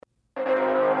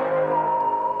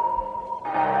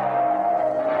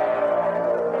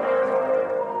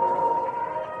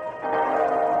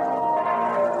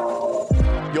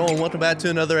going? Welcome back to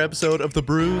another episode of the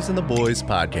Brews and the Boys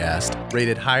podcast,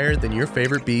 rated higher than your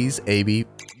favorite beer's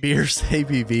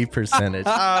ABV percentage.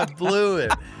 I blew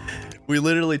it. We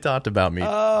literally talked about me. Oh,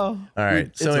 all right.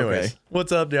 So anyways, okay.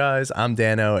 What's up, guys? I'm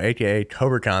Dano, aka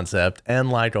Cobra Concept, and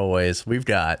like always, we've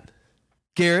got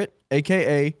Garrett,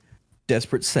 aka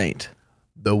Desperate Saint,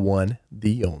 the one,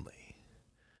 the only,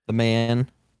 the man,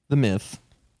 the myth,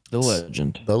 the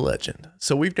legend. the legend.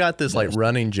 So we've got this like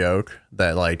running joke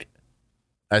that like,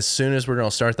 as soon as we're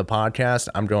gonna start the podcast,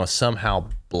 I'm gonna somehow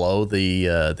blow the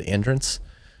entrance.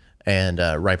 And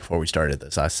right before we started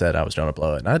this, I said I was gonna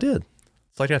blow it, and I did.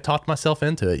 It's like I talked myself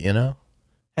into it, you know?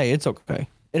 Hey, it's okay.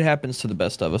 It happens to the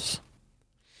best of us.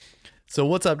 So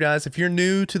what's up, guys? If you're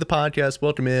new to the podcast,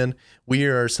 welcome in. We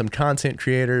are some content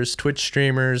creators, Twitch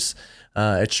streamers,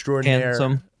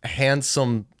 extraordinaire,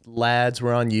 handsome lads.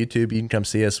 We're on YouTube. You can come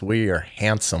see us. We are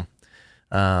handsome.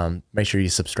 Make sure you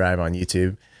subscribe on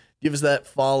YouTube. Give us that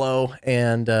follow.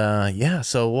 And yeah,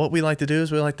 so what we like to do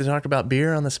is we like to talk about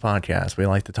beer on this podcast. We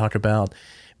like to talk about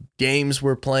games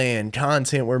we're playing,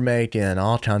 content we're making,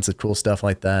 all kinds of cool stuff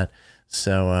like that.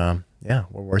 So yeah,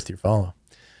 we're worth your follow.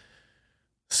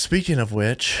 Speaking of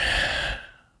which,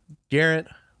 Garrett,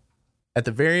 at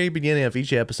the very beginning of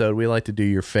each episode, we like to do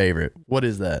your favorite. What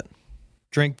is that?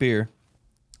 Drink beer.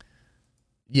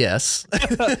 Yes.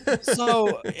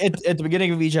 So at the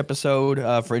beginning of each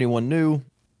episode, for anyone new,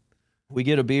 we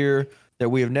get a beer that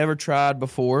we have never tried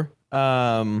before.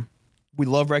 We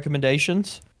love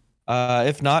recommendations.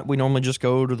 If not, we normally just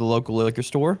go to the local liquor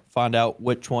store, find out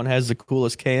which one has the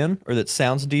coolest can or that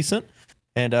sounds decent,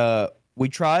 and we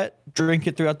try it, drink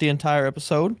it throughout the entire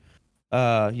episode.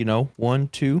 1,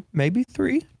 2, maybe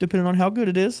 3, depending on how good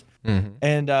it is. Mm-hmm.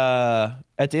 And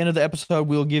at the end of the episode,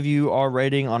 we'll give you our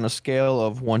rating on a scale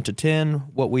of 1 to 10,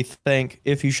 what we think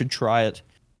if you should try it.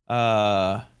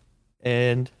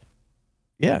 And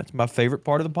yeah, it's my favorite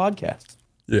part of the podcast.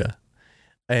 Yeah.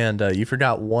 And you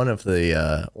forgot one of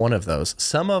those.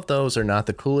 Some of those are not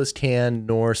the coolest can,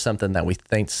 nor something that we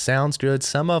think sounds good.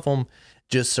 Some of them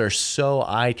just are so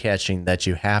eye-catching that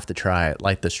you have to try it,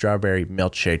 like the strawberry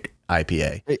milkshake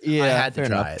IPA. Yeah, I had to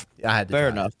try it. I had to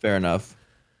Fair try enough. it. Fair enough.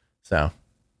 So,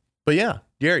 but yeah,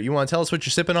 Garrett, you want to tell us what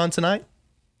you're sipping on tonight?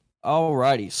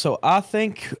 Alrighty. So I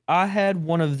think I had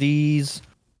one of these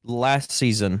last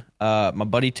season. My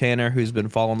buddy Tanner, who's been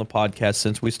following the podcast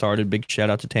since we started, big shout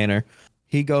out to Tanner.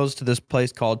 He goes to this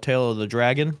place called Tail of the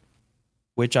Dragon,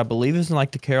 which I believe is in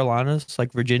like the Carolinas,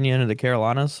 like Virginia and the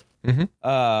Carolinas.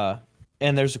 Mm-hmm.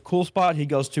 And there's a cool spot he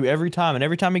goes to every time, and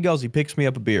every time he goes, he picks me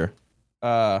up a beer.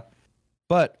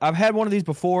 But I've had one of these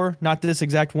before, not this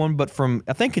exact one, but from,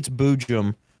 I think it's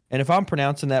Boojum. And if I'm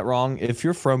pronouncing that wrong, if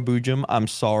you're from Boojum, I'm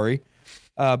sorry.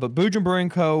 But Boojum Brewing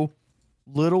Co.,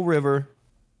 Little River,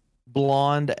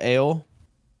 Blonde Ale,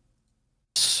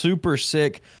 super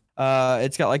sick.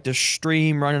 It's got like the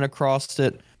stream running across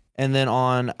it, and then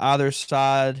on either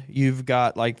side you've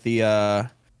got like the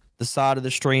side of the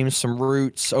stream, some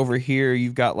roots. Over here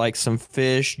you've got like some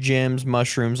fish, gems,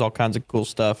 mushrooms, all kinds of cool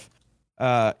stuff.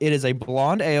 It is a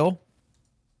blonde ale,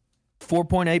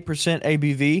 4.8%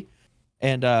 ABV,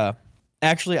 and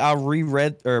actually I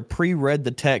pre-read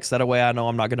the text, that way I know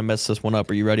I'm not gonna mess this one up.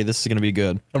 Are you ready? This is gonna be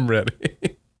good. I'm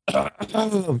ready. Oh,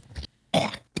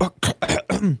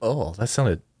 that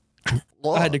sounded.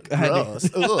 I had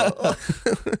to.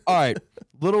 All right.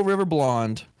 Little River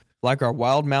Blonde. Like our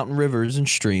wild mountain rivers and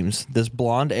streams, this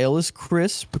blonde ale is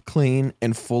crisp, clean,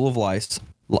 and full of life.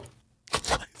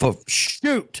 Full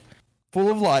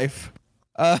of life.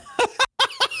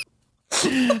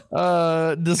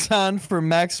 Designed for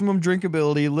maximum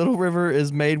drinkability, Little River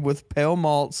is made with pale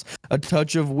malts, a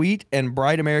touch of wheat, and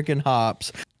bright American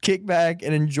hops. Kick back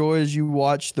and enjoy as you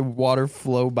watch the water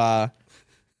flow by.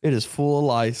 It is full of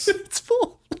lice. It's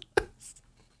full of lice.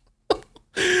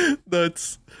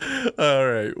 That's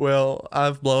all right. Well,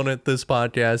 I've blown it this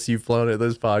podcast. You've blown it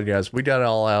this podcast. We got it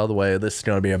all out of the way. This is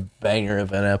going to be a banger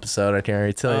of an episode. I can't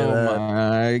already tell you that. Oh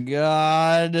my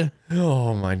God.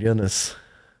 Oh my goodness.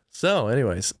 So,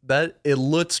 anyways, that it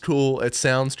looks cool. It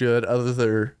sounds good.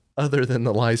 Other than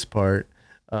the lice part.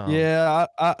 Yeah,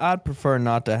 I'd prefer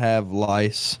not to have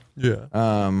lice.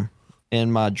 Yeah.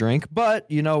 In my drink, but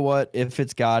you know what? If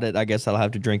it's got it, I guess I'll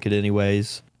have to drink it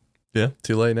anyways. Yeah.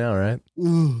 Too late now, right?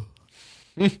 All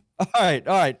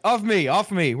right. Off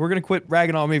me. We're gonna quit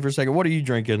ragging on me for a second. What are you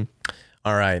drinking?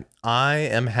 All right. I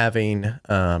am having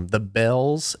the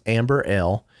Bell's Amber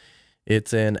Ale.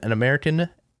 It's an American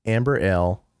amber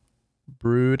ale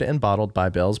brewed and bottled by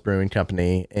Bell's Brewing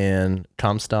Company in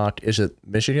Comstock. Is it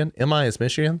Michigan? MI is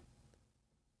Michigan?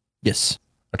 Yes.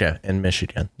 Okay, in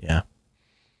Michigan. Yeah.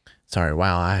 Sorry.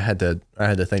 Wow. I had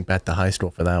to think back to high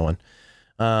school for that one.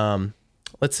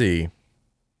 Let's see.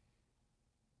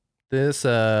 This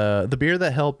the beer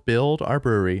that helped build our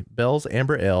brewery, Bell's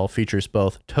Amber Ale, features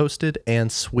both toasted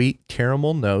and sweet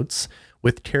caramel notes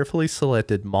with carefully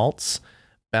selected malts,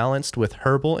 balanced with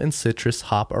herbal and citrus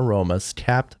hop aromas,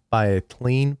 capped by a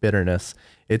clean bitterness.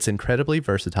 It's incredibly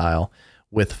versatile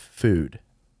with food,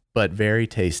 but very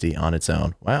tasty on its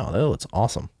own. Wow, that looks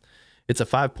awesome. It's a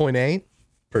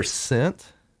 5.8%.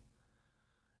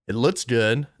 It looks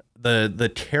good.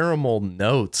 The caramel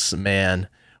notes, man.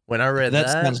 When I read that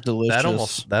sounds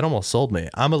delicious. That almost sold me.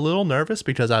 I'm a little nervous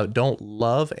because I don't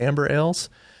love amber ales,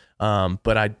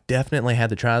 but I definitely had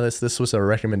to try this. This was a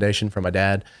recommendation from my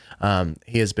dad.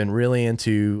 He has been really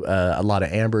into a lot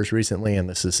of ambers recently, and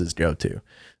this is his go-to.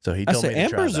 So he told me to try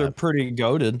ambers that. are pretty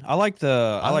goated. I like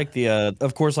the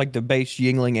of course, like the base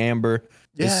Yingling Amber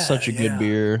is such a good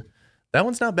beer. That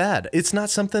one's not bad. It's not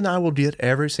something I will get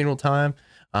every single time.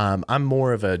 I'm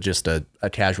more of a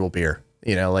casual beer.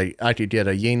 You know, like I could get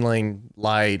a Yingling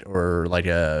Light or like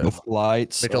a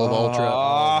Flights, Michelob Ultra.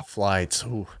 Oh, Flights.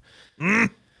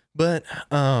 But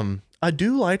I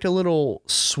do like a little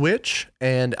switch,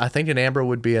 and I think an amber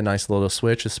would be a nice little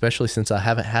switch, especially since I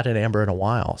haven't had an amber in a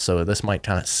while. So this might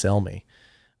kind of sell me.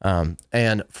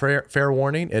 And fair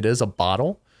warning, it is a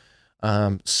bottle.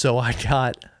 So I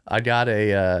got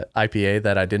a IPA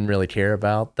that I didn't really care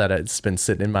about, that it's been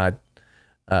sitting in my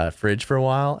fridge for a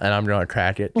while, and I'm going to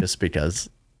crack it just because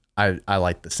I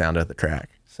like the sound of the track.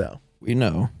 So we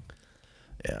know.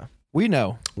 Yeah. We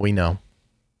know.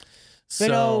 So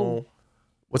know.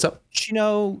 What's up? She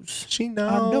knows. I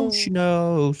know she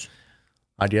knows.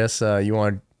 I guess you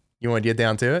want to get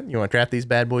down to it? You want to crack these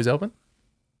bad boys open?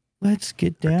 Let's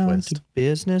get down to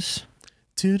business.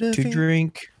 To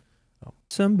drink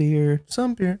some beer.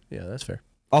 Yeah, that's fair.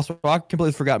 Also, I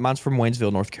completely forgot. Mine's from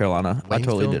Waynesville, North Carolina. I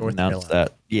totally didn't announce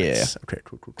that. Yeah. Nice. Okay,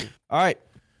 cool. All right.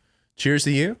 Cheers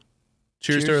to you.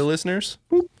 Cheers to our listeners.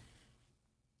 Boop.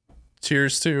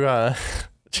 Cheers to our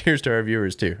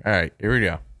viewers too. All right, here we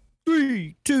go.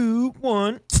 3, 2,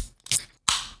 1.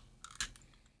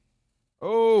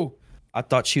 Oh, I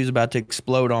thought she was about to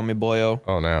explode on me, boyo.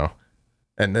 Oh no.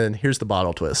 And then here's the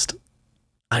bottle twist.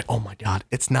 Oh my God,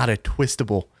 it's not a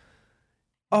twistable.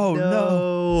 Oh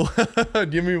no.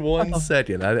 Give me 1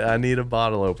 second. I need a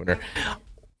bottle opener.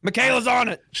 Michaela's on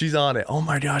it. She's on it. Oh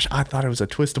my gosh, I thought it was a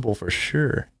twistable for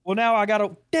sure. Well, now I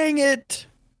gotta. Dang it!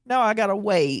 Now I gotta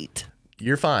wait.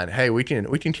 You're fine. Hey, we can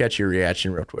catch your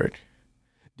reaction real quick.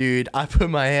 Dude, I put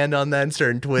my hand on that and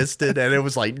started twisted, and it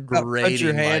was like grating. Put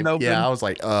your hand open? Yeah, I was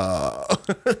like,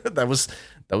 that was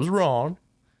wrong.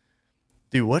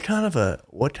 Dude, what kind of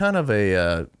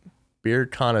a beer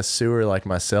connoisseur like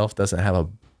myself doesn't have a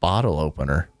bottle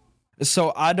opener?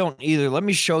 So I don't either. Let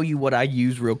me show you what I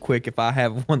use real quick if I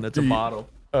have one that's a bottle.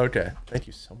 Okay. Thank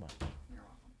you so much.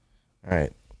 All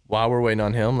right. While we're waiting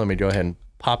on him, let me go ahead and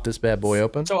pop this bad boy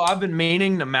open. So I've been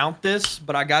meaning to mount this,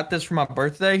 but I got this for my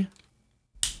birthday.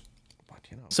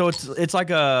 So it's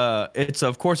like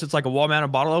of course it's like a wall mounted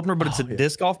bottle opener, but it's a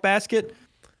disc golf basket.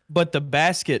 But the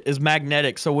basket is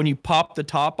magnetic, so when you pop the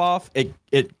top off,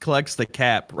 it collects the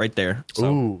cap right there. So.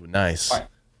 Ooh, nice.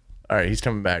 All right, he's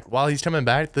coming back. While he's coming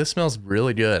back, this smells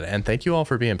really good. And thank you all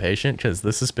for being patient, because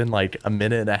this has been like a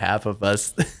minute and a half of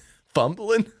us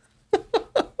fumbling.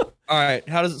 All right,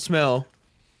 how does it smell?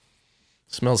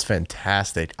 Smells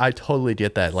fantastic. I totally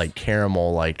get that like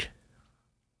caramel, like,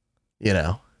 you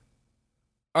know.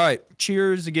 All right,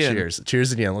 cheers again.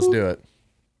 Cheers again. Let's do it.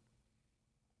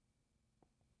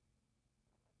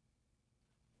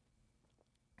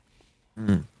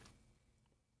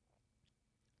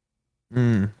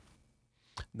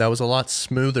 That was a lot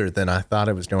smoother than I thought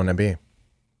it was going to be.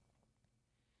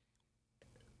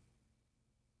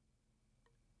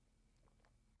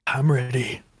 I'm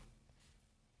ready.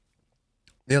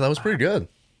 Yeah, that was pretty good.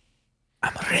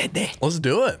 I'm ready. Let's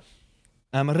do it.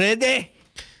 I'm ready.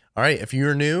 All right, if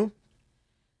you're new,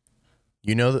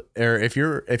 you know, or if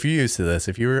you're used to this,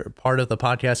 if you're part of the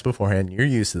podcast beforehand, you're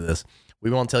used to this. We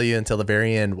won't tell you until the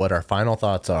very end what our final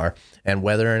thoughts are and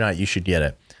whether or not you should get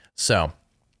it. So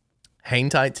hang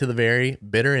tight to the very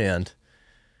bitter end,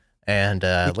 and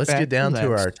let's get down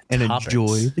to our and topics.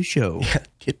 Enjoy the show. Yeah,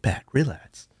 get back,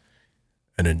 relax,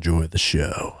 and enjoy the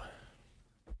show.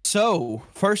 So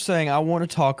first thing I want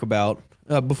to talk about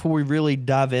before we really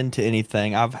dive into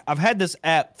anything, I've had this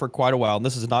app for quite a while, and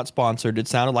this is not sponsored. It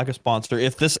sounded like a sponsor.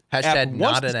 If this app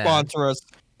wants to sponsor us,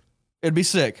 it'd be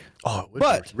sick. Oh, it would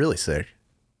be really sick.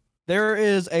 There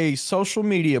is a social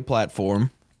media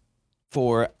platform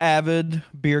for avid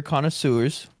beer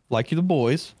connoisseurs like you, the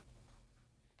boys,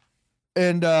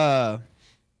 and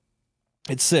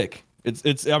It's sick.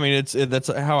 That's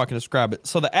how I can describe it.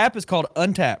 So the app is called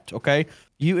Untappd. Okay,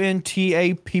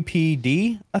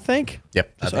 Untappd, I think.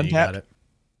 Yep, I think you got it.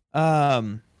 Let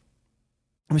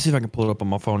me see if I can pull it up on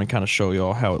my phone and kind of show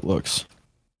y'all how it looks.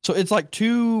 So it's like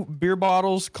two beer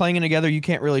bottles clanging together. You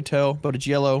can't really tell, but it's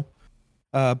yellow.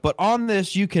 But on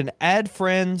this, you can add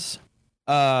friends,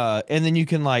 and then you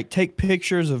can like take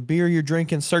pictures of beer you're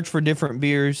drinking, search for different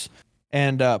beers,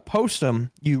 and post them.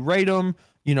 You rate them.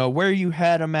 You know, where you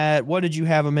had them at, what did you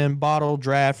have them in, bottle,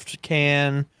 draft,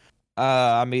 can,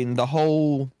 the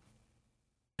whole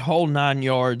 9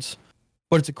 yards.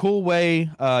 But it's a cool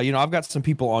way. I've got some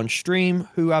people on stream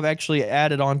who I've actually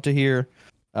added onto here.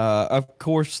 Of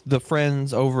course, the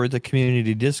friends over at the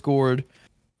community Discord.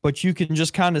 But you can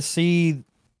just kind of see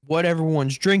what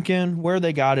everyone's drinking, where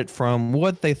they got it from,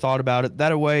 what they thought about it.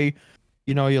 That way,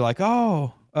 you're like,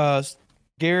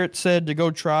 Garrett said to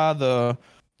go try the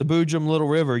Boojum Little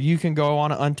River. You can go on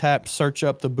Untappd, search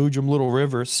up the Boojum Little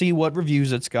River, see what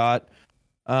reviews it's got.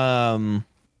 I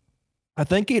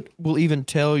think it will even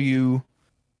tell you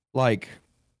like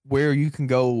where you can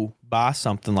go buy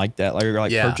something like that,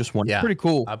 purchase one. Yeah. Pretty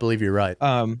cool. I believe you're right.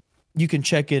 You can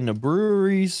check into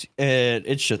breweries, and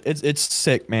it's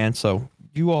sick, man. So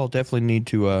you all definitely need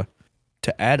to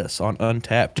add us on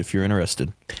Untappd if you're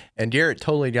interested. And Garrett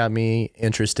totally got me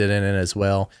interested in it as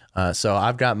well. So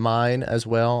I've got mine as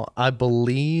well. I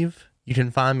believe you can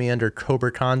find me under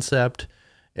Cobra Concept.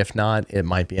 If not, it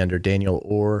might be under Daniel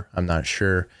Orr. I'm not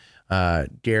sure.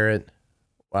 Garrett.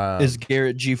 Is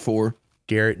Garrett G4.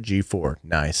 Garrett G4.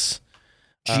 Nice.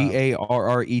 Garret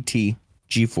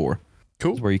G4.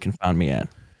 Cool. Is where you can find me at.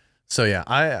 So yeah,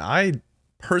 I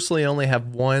personally only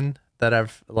have one that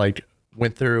I've like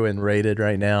went through and rated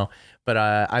right now, but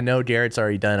I know Garrett's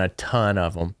already done a ton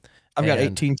of them. I've got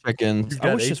 18 check-ins.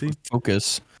 I wish this would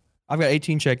focus. I've got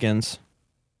 18 check-ins.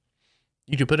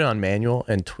 You could put it on manual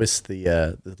and twist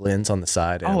the lens on the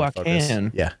side. And I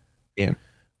can. Yeah. Yeah.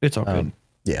 It's all good.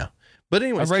 Yeah. But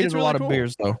anyways, I've rated a lot of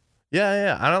beers though.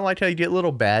 Yeah. I don't like how you get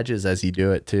little badges as you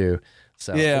do it too.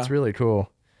 So it's really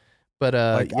cool. But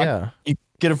you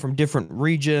get them from different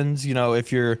regions.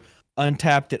 If you're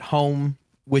Untappd at home,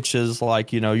 which is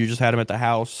like, you just had them at the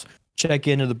house, check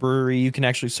into the brewery. You can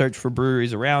actually search for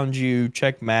breweries around you,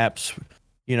 check maps,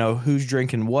 who's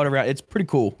drinking what around. It's pretty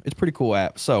cool. It's a pretty cool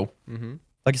app. So,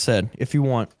 like I said, if you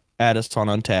want, add us on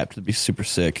Untappd. It'd be super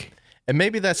sick. And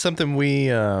maybe that's something we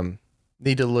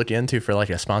need to look into for like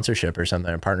a sponsorship or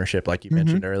something, a partnership like you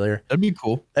mentioned earlier. That'd be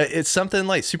cool. It's something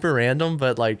like super random,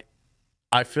 but like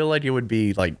I feel like it would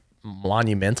be like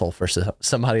monumental for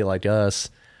somebody like us.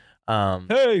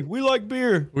 Hey, we like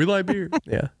beer. We like beer.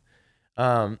 Yeah.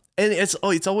 And it's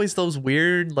always those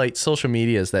weird like social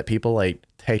medias that people like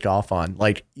take off on.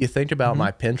 Like you think about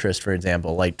my Pinterest, for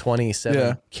example, like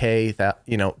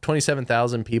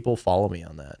 27,000 people follow me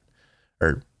on that.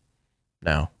 Or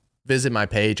no, visit my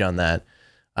page on that.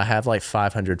 I have like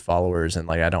 500 followers and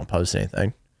like I don't post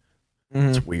anything.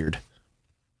 It's weird.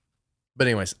 But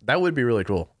anyways, that would be really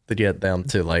cool to get them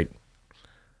to like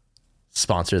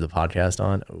sponsor the podcast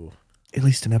on. Oh, at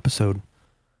least an episode.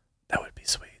 That would be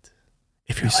sweet.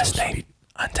 If you're listening,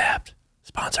 Untappd,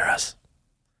 sponsor us.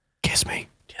 Kiss me.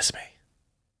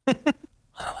 On the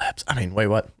lips. I mean, wait,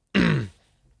 what?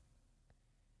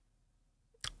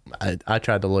 I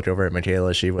tried to look over at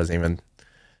Michaela. She wasn't even.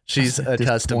 She's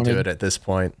accustomed to it at this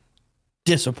point.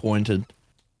 Disappointed.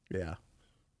 Yeah.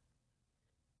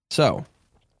 So,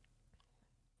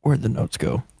 where'd the notes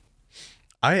go?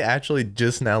 I actually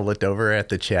just now looked over at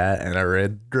the chat and I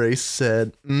read Grace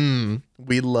said,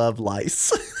 we love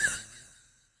lice.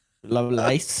 Love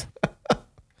lice.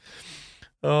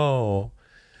 Oh.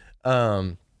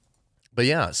 But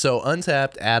yeah, so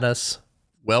Untappd, add us.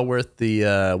 Well worth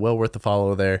the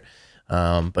follow there.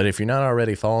 But if you're not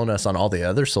already following us on all the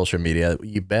other social media,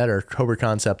 you better. Cobra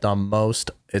Concept on most.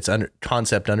 It's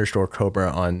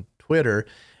concept_Cobra on Twitter,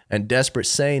 and Desperate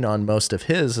Sane on most of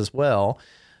his as well.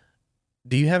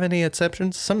 Do you have any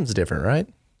exceptions? Something's different, right?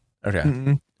 Okay.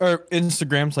 Mm-mm. Or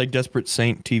Instagram's like Desperate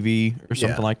Saint TV or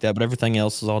something like that, but everything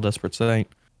else is all Desperate Saint.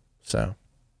 So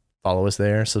follow us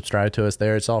there, subscribe to us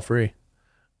there. It's all free.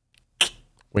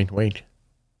 Wink, wink.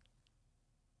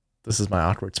 This is my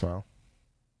awkward smile.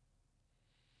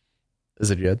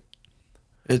 Is it good?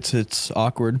 It's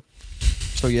awkward.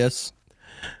 So yes,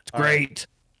 it's great.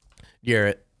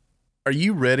 Garrett, are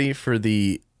you ready for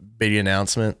the big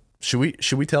announcement? Should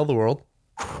we tell the world?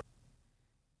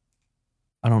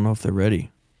 I don't know if they're ready.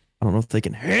 I don't know if they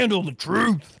can handle the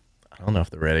truth. I don't know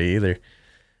if they're ready either.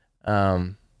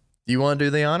 Do you want to do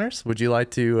the honors? Would you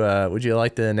like to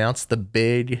announce the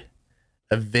big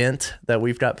event that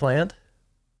we've got planned?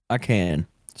 I can.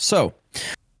 So,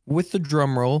 with the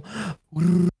drum roll,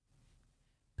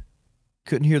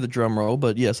 couldn't hear the drum roll,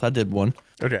 but yes, I did one.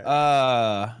 Okay.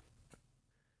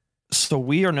 So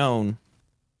we are known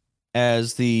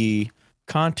as the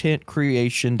content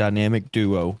creation dynamic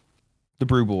duo, the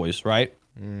Brew Boys, right?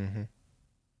 Mm-hmm.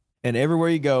 And everywhere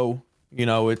you go,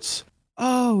 it's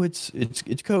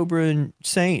Cobra and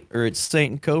Saint, or it's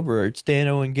Saint and Cobra, or it's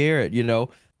Dano and Garrett.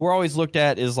 We're always looked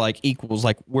at as like equals,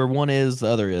 like where one is, the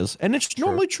other is, and it's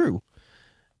normally true.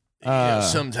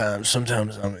 Sometimes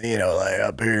I'm, like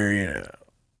up here,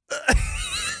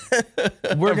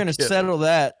 We're gonna settle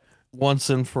that once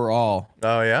and for all.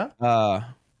 Oh yeah.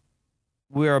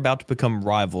 We are about to become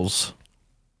rivals,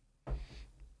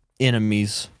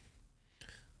 enemies.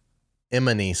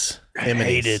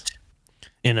 Hate it.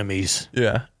 Enemies.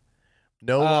 Yeah.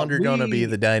 No longer gonna be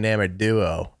the dynamic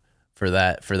duo for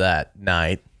that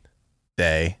night,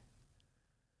 day.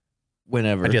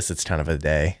 Whenever. I guess it's kind of a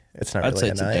day. It's not really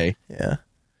a night. Day. Yeah.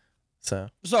 So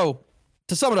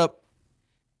to sum it up,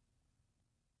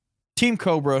 Team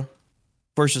Cobra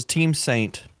versus Team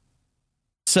Saint,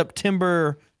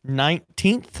 September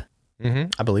 19th. Mm-hmm.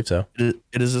 I believe so. It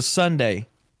is a Sunday.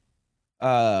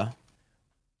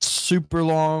 Super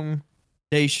long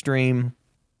day stream,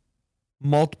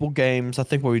 multiple games. I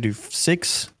think what we do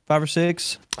 5 or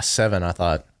 6? 7. I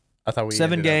thought we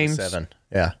 7 games. 7.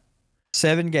 Yeah.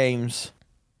 7 games.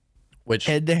 Which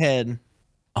head to head.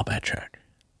 I'll backtrack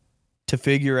to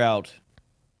figure out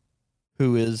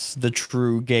who is the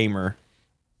true gamer.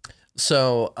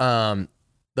 So,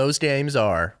 those games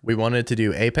are, we wanted to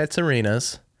do Apex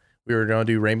Arenas. We were going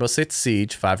to do Rainbow Six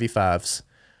Siege 5v5s,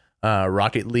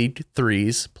 Rocket League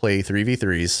 3s, play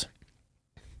 3v3s,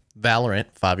 Valorant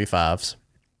 5v5s,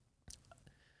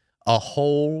 a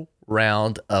whole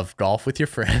round of golf with your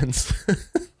friends,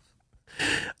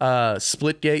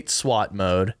 Splitgate SWAT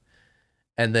mode,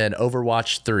 and then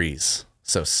Overwatch 3s.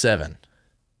 So 7.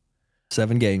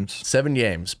 7 games. 7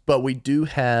 games. But we do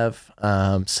have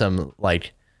some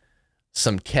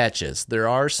catches. There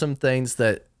are some things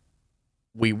that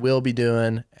we will be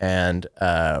doing, and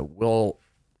we'll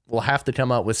have to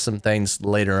come up with some things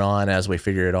later on as we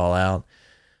figure it all out.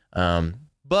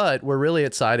 But we're really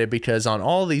excited because on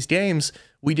all these games,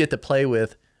 we get to play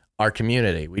with our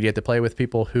community. We get to play with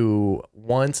people who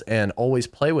once and always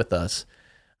play with us.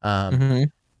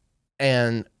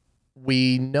 And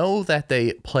we know that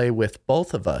they play with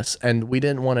both of us, and we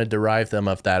didn't want to deprive them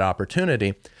of that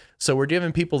opportunity. So we're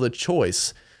giving people the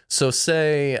choice. So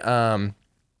say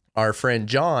our friend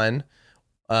John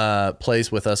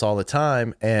plays with us all the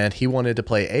time, and he wanted to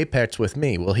play Apex with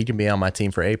me. Well, he can be on my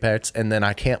team for Apex, and then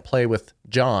I can't play with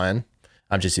John.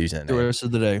 I'm just using it. The rest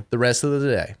of the day. The rest of the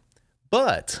day.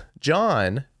 But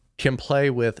John can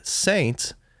play with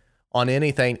Saint on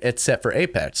anything except for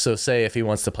Apex. So say if he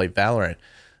wants to play Valorant,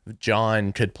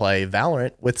 John could play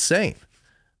Valorant with Saint,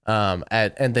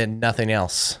 and then nothing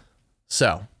else.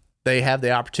 So they have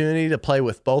the opportunity to play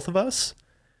with both of us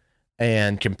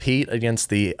and compete against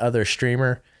the other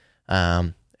streamer.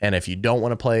 And if you don't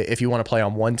want to play, if you want to play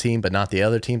on one team but not the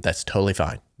other team, that's totally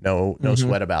fine. No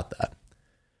sweat about that.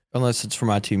 Unless it's for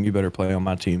my team, you better play on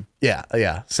my team.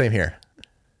 Yeah, same here.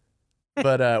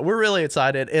 But we're really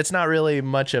excited. It's not really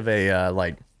much of a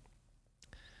like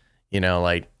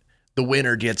the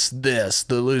winner gets this,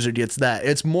 the loser gets that.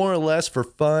 It's more or less for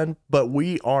fun, but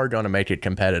we are going to make it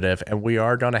competitive, and we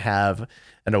are going to have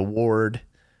an award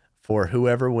for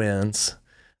whoever wins,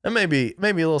 and maybe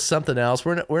a little something else.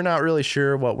 We're not really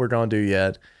sure what we're going to do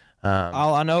yet.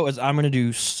 All I know is I'm going to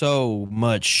do so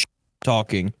much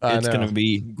talking. It's going to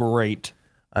be great.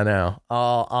 I know.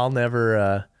 I'll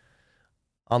never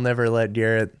let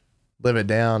Garrett live it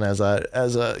down as I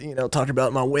talk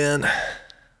about my win.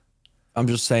 I'm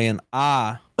just saying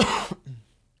I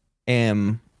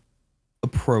am a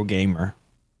pro gamer.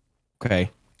 Okay.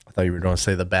 I thought you were going to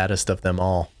say the baddest of them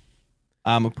all.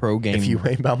 I'm a pro gamer. If you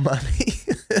ain't about money,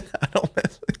 I don't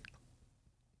mess with you.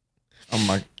 I'm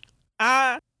like,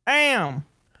 I am.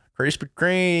 Krispy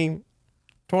Kreme.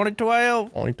 2012.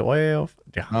 2012.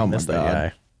 Yeah, oh my God. That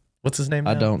guy. What's his name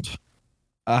now? I don't.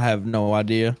 I have no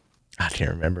idea. I can't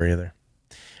remember either.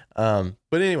 But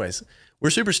anyways, we're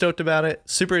super stoked about it.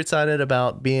 Super excited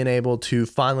about being able to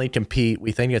finally compete.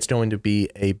 We think it's going to be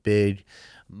a big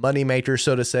money maker,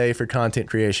 so to say, for content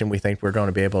creation. We think we're going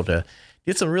to be able to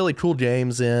get some really cool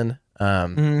games in,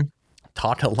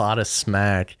 talk a lot of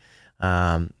smack, meet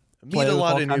a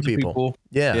lot of new people.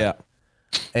 Yeah.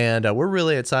 And we're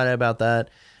really excited about that.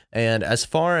 And as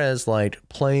far as like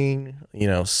playing,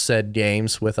 said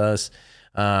games with us,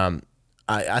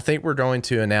 I think we're going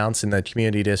to announce in the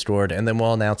community Discord, and then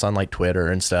we'll announce on like Twitter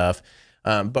and stuff,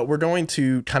 But we're going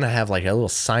to kind of have like a little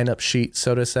sign up sheet,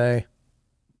 so to say.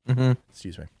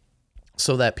 Excuse me.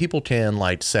 So that people can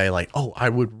like say like, oh, I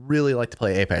would really like to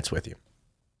play Apex with you.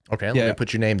 Okay, let me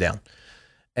put your name down.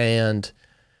 And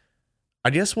I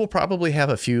guess we'll probably have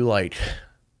a few like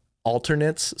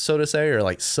alternates, so to say, or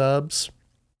like subs,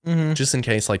 just in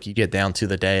case like you get down to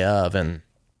the day of and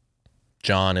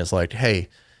John is like, hey,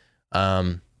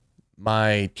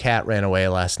 my cat ran away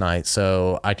last night,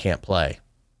 so I can't play.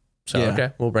 So,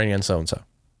 okay, we'll bring in so-and-so.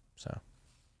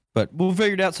 But we'll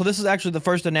figure it out. So this is actually the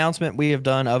first announcement we have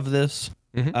done of this.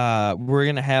 We're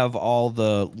going to have all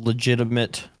the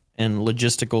legitimate and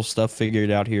logistical stuff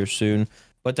figured out here soon.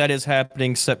 But that is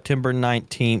happening September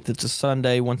 19th. It's a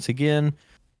Sunday once again.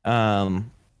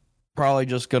 Probably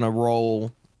just going to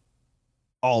roll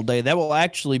all day. That will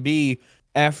actually be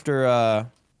after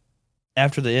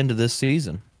the end of this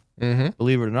season,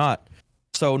 believe it or not.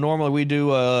 So normally we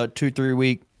do a 2-3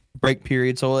 week break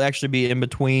period. So it'll actually be in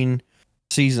between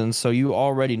seasons. So you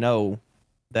already know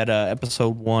that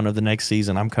episode 1 of the next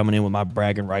season, I'm coming in with my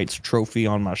bragging rights trophy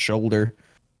on my shoulder,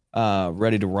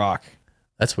 ready to rock.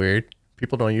 That's weird.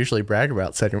 People don't usually brag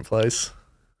about second place.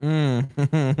 So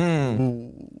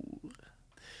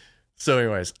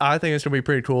anyways, I think it's going to be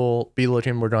pretty cool. Be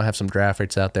looking. We're going to have some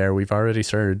graphics out there. We've already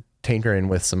started tinkering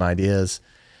with some ideas.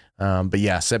 But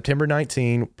yeah, September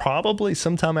 19, probably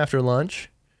sometime after lunch.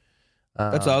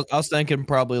 That's I was thinking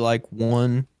probably like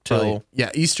 1 till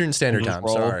Eastern Standard Time.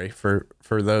 Roll. Sorry for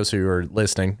those who are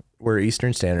listening. We're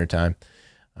Eastern Standard Time.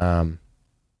 But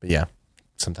yeah,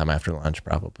 sometime after lunch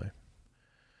probably.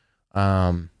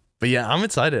 But yeah, I'm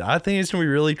excited. I think it's gonna be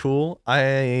really cool.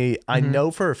 I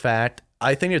know for a fact.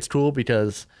 I think it's cool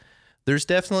because there's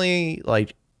definitely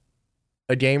like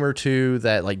a game or two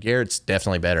that like Garrett's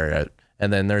definitely better at,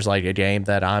 and then there's like a game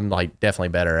that I'm like definitely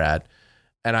better at,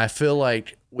 and I feel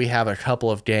like we have a couple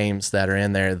of games that are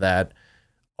in there that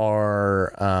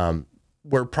are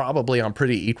we're probably on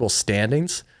pretty equal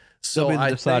standings. So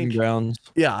I think grounds.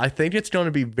 Yeah, I think it's going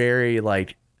to be very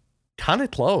like kind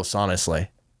of close, honestly.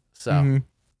 So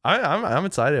I'm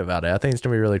excited about it. I think it's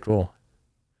gonna be really cool.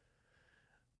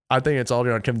 I think it's all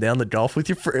gonna come down to golf with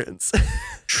your friends.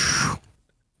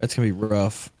 That's gonna be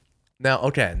rough. Now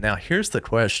here's the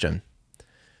question: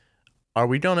 are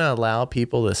we gonna allow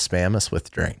people to spam us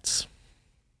with drinks?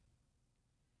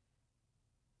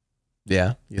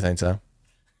 Yeah, you think so?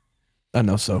 I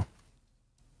know so.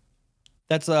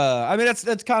 That's I mean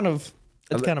that's kind of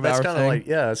our thing. Like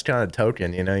it's kind of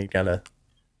token. You know, you gotta.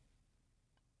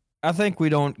 I think we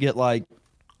don't get like,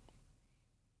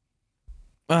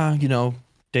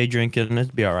 day drinking.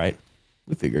 It'd be all right.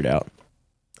 We figure it out.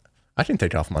 I can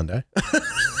take off Monday.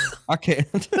 I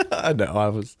can't. I know. I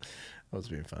was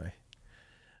being funny.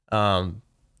 But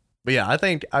yeah, I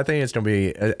think it's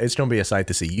gonna be a sight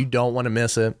to see. You don't want to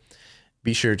miss it.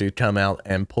 Be sure to come out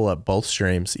and pull up both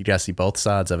streams. You gotta see both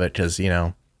sides of it because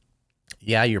you're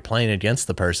playing against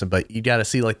the person, but you gotta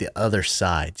see like the other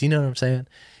sides. You know what I'm saying?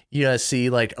 You gotta see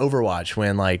like Overwatch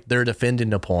when like they're defending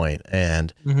the point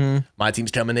and my team's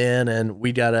coming in and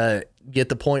we gotta get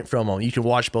the point from them. You can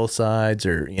watch both sides,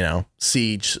 or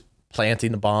Siege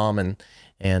planting the bomb and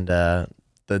the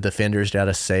defenders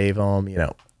gotta save them.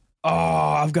 Oh,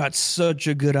 I've got such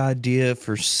a good idea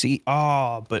for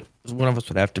but someone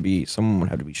would have to be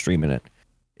streaming it.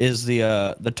 Is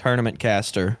the tournament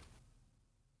caster?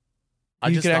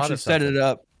 You can actually set it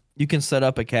up. You can set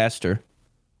up a caster.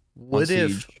 What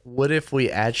if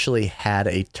we actually had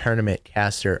a tournament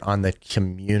caster on the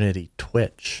community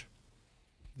Twitch?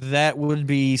 That would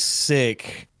be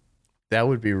sick. That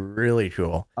would be really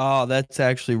cool. Oh, that's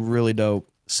actually really dope.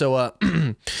 So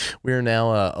we are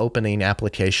now opening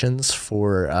applications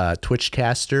for Twitch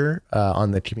caster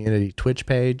on the community Twitch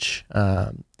page.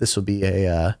 This will be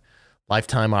a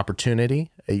lifetime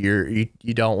opportunity. You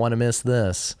don't want to miss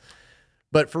this.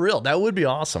 But for real, that would be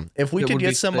awesome. If we could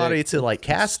get somebody to like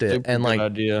cast it and like,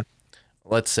 idea.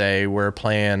 Let's say we're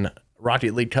playing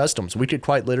Rocket League Customs, we could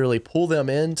quite literally pull them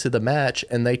into the match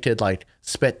and they could like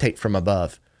spectate from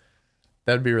above.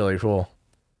 That'd be really cool.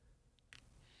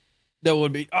 That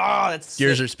would be, that's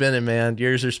gears sick. Are spinning, man.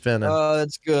 Gears are spinning. Oh,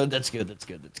 that's good. That's good.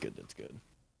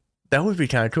 That would be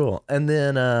kind of cool. And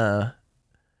then,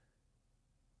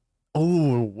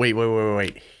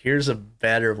 wait. Here's a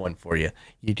better one for you.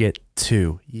 You get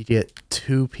two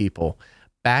people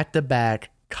back to back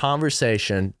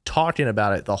conversation talking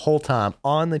about it the whole time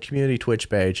on the community Twitch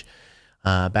page,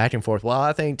 back and forth. Well,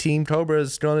 I think Team Cobra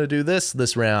is going to do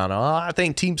this round. Oh, I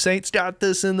think Team Saints got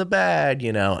this in the bag,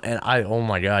 and oh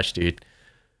my gosh, dude.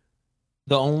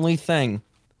 The only thing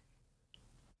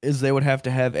is they would have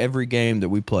to have every game that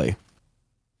we play.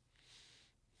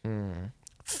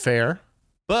 Fair.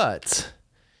 But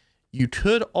you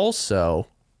could also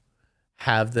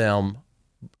have them,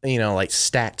 like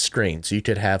stacked screens. You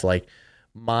could have like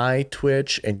my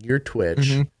Twitch and your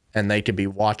Twitch, and they could be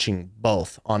watching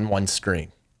both on one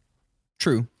screen.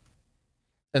 True.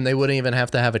 And they wouldn't even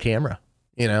have to have a camera,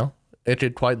 It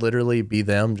could quite literally be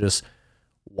them just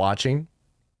watching.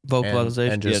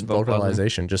 Vocalization. And just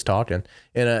vocalization, just talking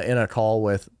in a call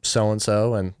with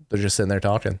so-and-so, and they're just sitting there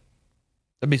talking.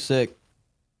 That'd be sick.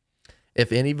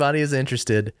 If anybody is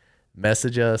interested,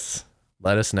 message us,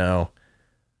 let us know.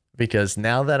 Because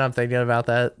now that I'm thinking about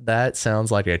that sounds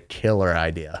like a killer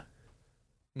idea.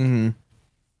 That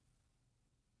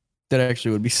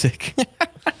actually would be sick.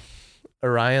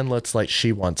 Orion looks like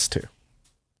she wants to.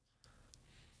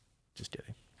 Just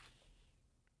kidding.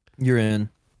 You're in.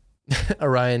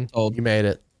 Orion, you made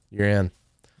it. You're in.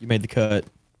 You made the cut.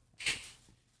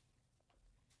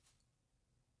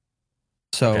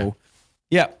 So,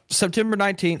 yeah, September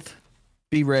 19th,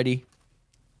 be ready.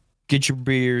 Get your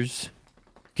beers,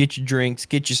 get your drinks,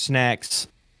 get your snacks,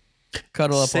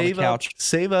 cuddle up on the couch.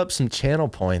 Save up some channel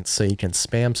points so you can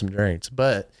spam some drinks.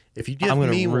 But if you give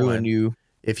me one,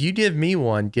 if you give me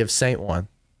one, give Saint one.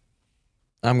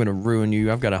 I'm going to ruin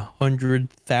you. I've got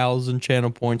 100,000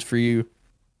 channel points for you.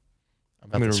 I'm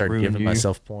about to start giving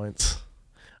myself points.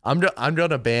 I'm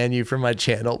going to ban you from my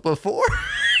channel before.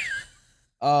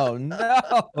 Oh,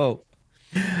 no.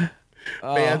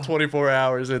 Ban 24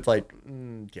 hours. It's like,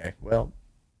 okay, well.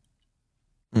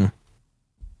 That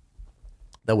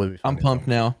would be funny. I'm pumped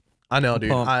now. I know,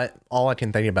 dude. All I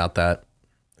can think about that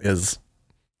is.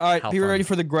 All right, be ready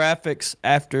for the graphics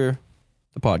after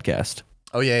the podcast.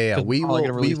 Oh, yeah. We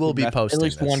will be posting at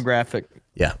least one graphic.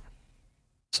 Yeah.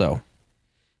 So.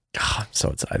 God, I'm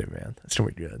so excited, man. That's going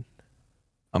to be good.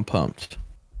 I'm pumped.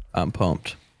 All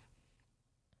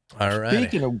right.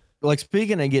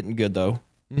 Speaking of getting good though,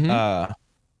 and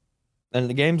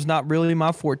the game's not really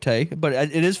my forte, but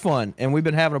it is fun, and we've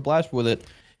been having a blast with it.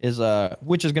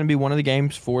 Which is going to be one of the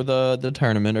games for the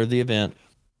tournament or the event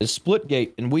is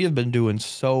Splitgate, and we have been doing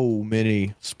so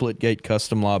many Splitgate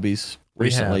custom lobbies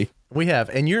recently. We have,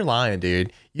 and you're lying,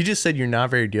 dude. You just said you're not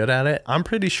very good at it. I'm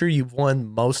pretty sure you've won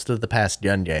most of the past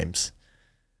gun games.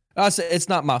 It's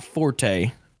not my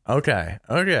forte. Okay.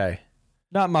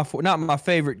 Not my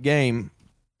favorite game,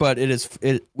 but it is.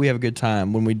 We have a good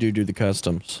time when we do the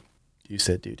customs. You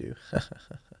said do.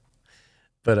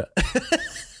 But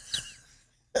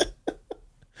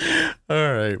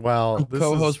all right. Well,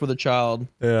 co-host with a child.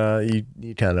 Yeah,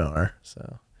 you kind of are.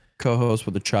 So co-host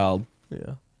with a child.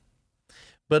 Yeah.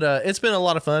 But it's been a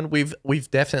lot of fun. We've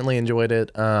definitely enjoyed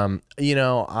it. I'm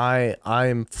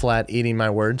flat eating my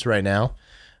words right now.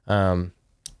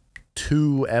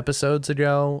 2 episodes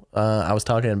ago, I was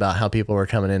talking about how people were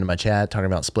coming into my chat talking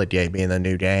about Splitgate being the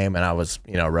new game, and I was,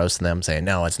 roasting them saying,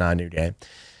 no, it's not a new game.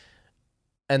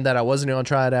 And that I wasn't going to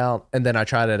try it out, and then I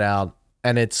tried it out,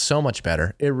 and it's so much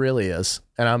better. It really is.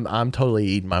 And I'm totally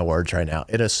eating my words right now.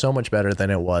 It is so much better than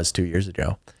it was 2 years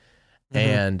ago.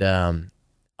 And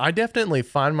I definitely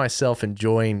find myself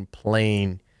enjoying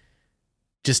playing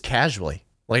just casually.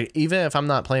 Like, even if I'm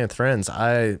not playing with friends,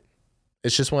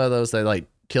 it's just one of those that like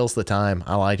kills the time.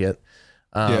 I like it.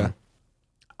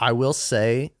 I will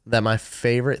say that my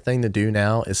favorite thing to do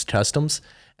now is customs,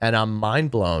 and I'm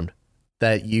mind blown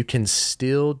that you can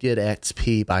still get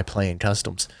XP by playing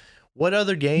customs. What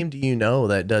other game do you know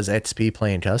that does XP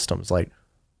playing customs? Like,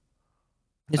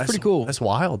 it's pretty cool. That's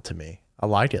wild to me. I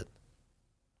like it.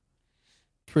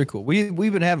 It's pretty cool.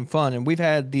 We've been having fun, and we've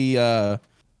had the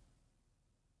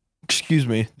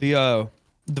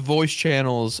voice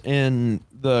channels in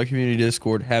the community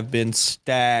Discord have been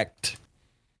stacked.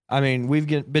 I mean, we've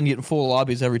been getting full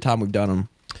lobbies every time we've done them.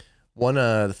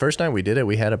 The first time we did it,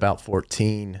 we had about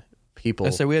 14 people.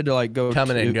 I said we had to like go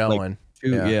coming and going.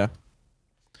 Yeah.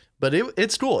 But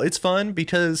it's cool. It's fun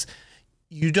because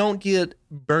you don't get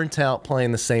burnt out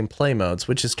playing the same play modes,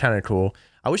 which is kind of cool.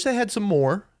 I wish they had some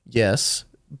more. Yes.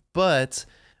 But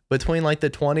between like the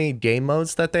 20 game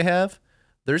modes that they have,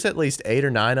 there's at least 8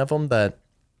 or 9 of them that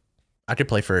I could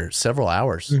play for several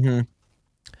hours.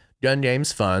 Gun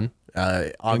game's fun.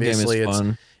 Obviously,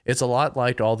 it's a lot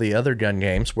like all the other gun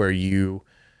games where you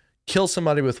kill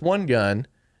somebody with one gun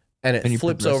and it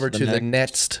flips over to the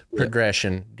next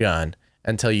progression gun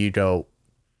until you go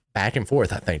back and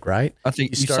forth, I think, right? I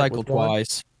think you cycle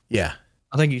twice. Yeah.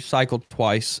 I think you cycled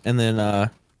twice and then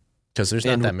because there's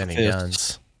not that many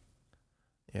guns.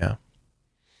 Yeah.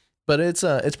 But it's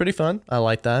pretty fun. I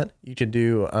like that. You can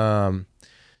do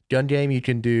gun game, you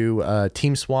can do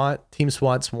Team SWAT. Team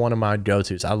SWAT's one of my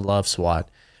go-tos. I love SWAT.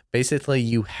 Basically,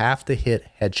 you have to hit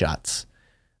headshots.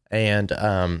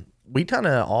 and we kind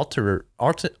of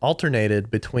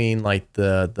alternated between like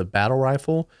the battle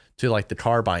rifle to like the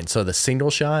carbine. So the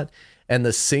single shot, and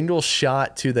the single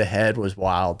shot to the head was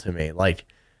wild to me. Like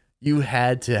you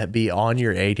had to be on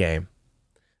your A game.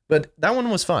 But that one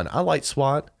was fun. I liked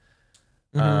SWAT.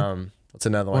 What's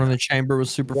another one? One in the chamber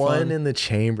was super fun. One in the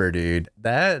chamber, dude.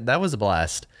 That was a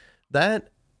blast. That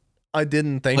I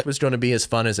didn't think was going to be as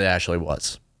fun as it actually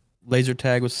was. Laser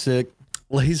tag was sick.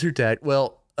 Laser tag.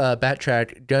 Well,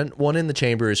 backtrack. Gun one in the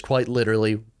chamber is quite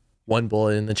literally one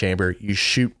bullet in the chamber. You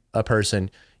shoot a person,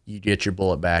 you get your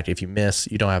bullet back. If you miss,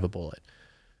 you don't have a bullet.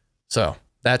 So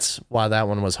that's why that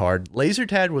one was hard. Laser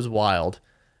tag was wild.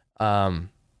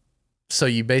 So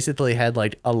you basically had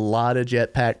like a lot of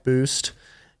jetpack boost.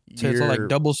 So it's like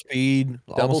double speed,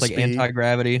 almost like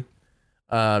anti-gravity.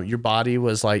 Your body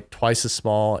was like twice as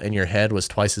small and your head was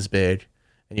twice as big,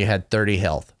 and you had 30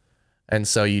 health. And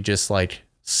so you just like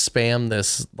spam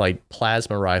this like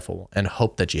plasma rifle and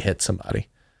hope that you hit somebody,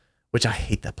 which I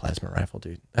hate that plasma rifle,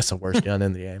 dude. That's the worst gun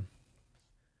in the game.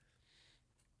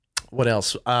 What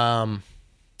else?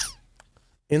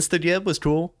 Insta-Gib was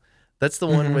cool. That's the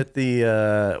one with the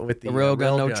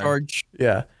railgun, no charge.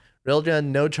 Yeah. Railgun,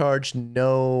 no charge,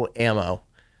 no ammo.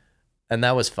 And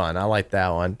that was fun. I like that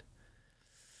one.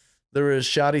 There was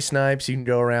shoddy snipes. You can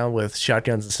go around with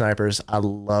shotguns and snipers. I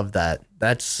love that.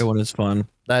 That one is fun.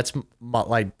 That's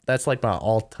like my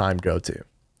all-time go-to.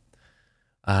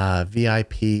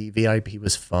 VIP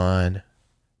was fun.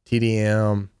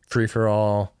 TDM, free for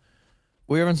all.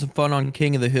 We were having some fun on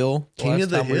King of the Hill. King of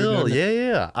the Hill,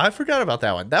 yeah. I forgot about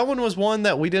that one. That one was one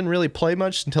that we didn't really play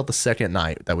much until the second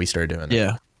night that we started doing it.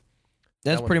 Yeah.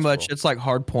 That's pretty much, cool. It's like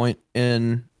hard point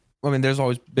in, I mean, there's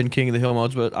always been King of the Hill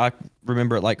modes, but I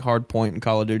remember it like hard point in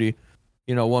Call of Duty.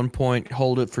 You know, one point,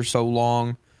 hold it for so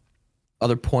long.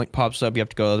 Other point pops up, you have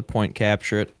to go to the other point,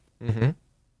 capture it. Mm-hmm.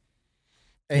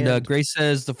 And Grace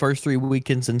says the first 3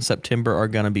 weekends in September are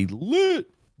going to be lit.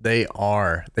 They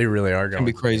are. They really are going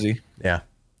to be crazy. Yeah.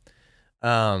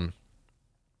 And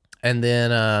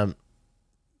then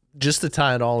just to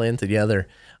tie it all in together,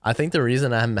 I think the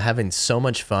reason I'm having so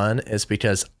much fun is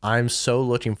because I'm so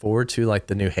looking forward to like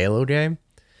the new Halo game.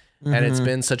 Mm-hmm. And it's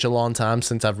been such a long time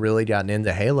since I've really gotten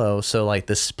into Halo. So like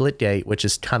the Splitgate, which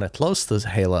is kind of close to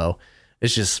Halo,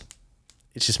 it's just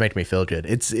making me feel good.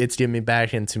 It's getting me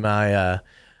back into my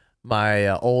my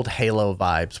old Halo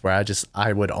vibes where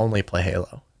I would only play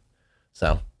Halo.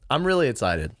 So I'm really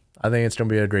excited. I think it's going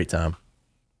to be a great time.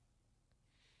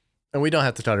 And we don't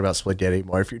have to talk about Splitgate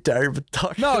anymore if you're tired of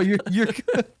talking. No, you're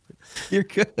good. You're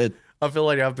good. I feel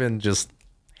like I've been just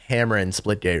hammering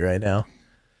Splitgate right now.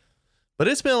 But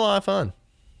it's been a lot of fun.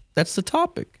 That's the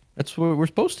topic. That's what we're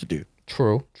supposed to do.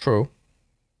 True.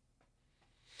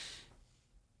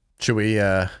 Should we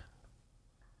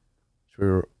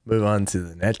move on to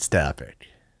the next topic?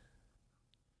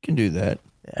 Can do that.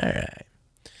 All right.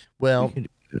 Well,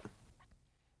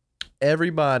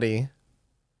 everybody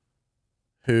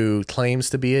who claims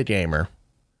to be a gamer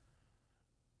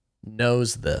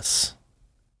knows this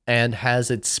and has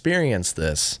experienced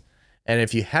this. And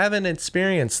if you haven't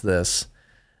experienced this,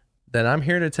 then I'm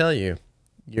here to tell you,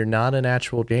 you're not an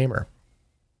actual gamer.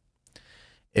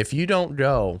 If you don't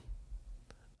go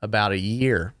about a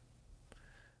year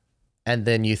and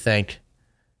then you think,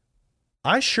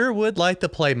 I sure would like to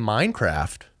play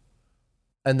Minecraft,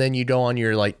 and then you go on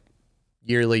your like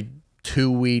yearly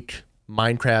 2-week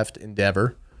Minecraft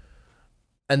endeavor,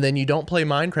 and then you don't play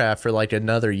Minecraft for like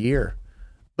another year.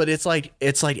 But it's like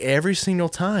every single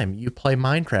time you play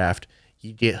Minecraft,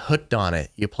 you get hooked on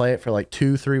it. You play it for like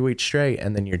 2-3 weeks straight,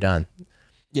 and then you're done.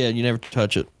 Yeah, you never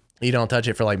touch it. You don't touch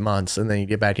it for like months, and then you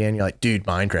get back in, you're like, dude,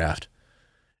 Minecraft.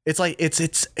 It's like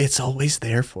it's always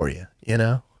there for you, you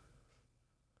know?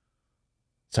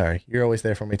 Sorry, you're always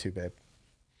there for me too, babe.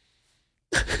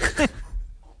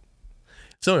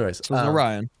 So anyways, so was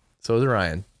Orion. So was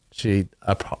Orion. I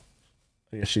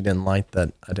guess she didn't like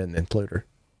that I didn't include her.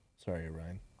 Sorry,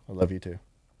 Orion. I love you too.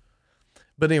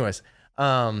 But anyways,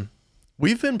 me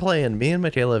and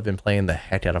Michaela have been playing the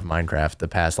heck out of Minecraft the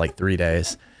past like 3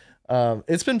 days.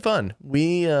 It's been fun.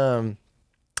 We were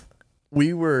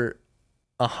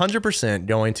 100%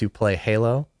 going to play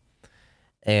Halo,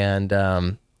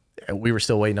 and we were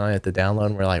still waiting on it to download,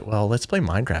 and we're like, well, let's play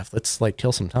Minecraft. Let's like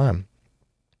kill some time.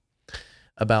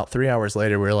 About 3 hours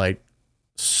later, we're like,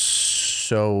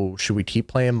 so should we keep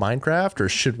playing Minecraft or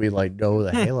should we like go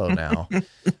to Halo now?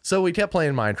 So we kept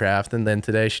playing Minecraft, and then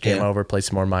today she came over, played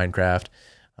some more Minecraft.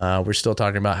 We're still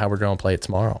talking about how we're going to play it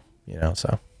tomorrow, you know,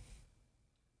 so.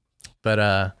 But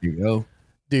there you go.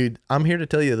 Dude, I'm here to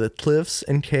tell you the Cliffs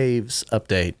and Caves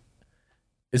update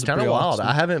is kind of wild. Awesome.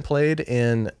 I haven't played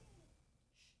in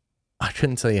I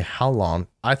couldn't tell you how long.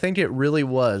 I think it really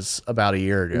was about a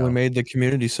year ago. We made the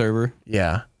community server.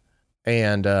 Yeah.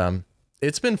 And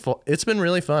it's been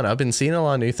really fun. I've been seeing a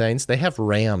lot of new things. They have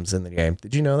rams in the game.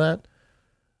 Did you know that?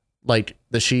 Like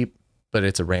the sheep, but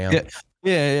it's a ram.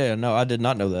 Yeah. No, I did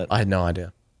not know that. I had no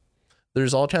idea.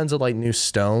 There's all kinds of like new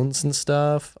stones and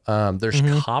stuff. There's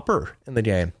copper in the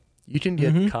game. You can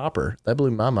get copper. That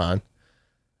blew my mind.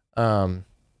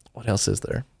 What else is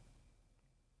there?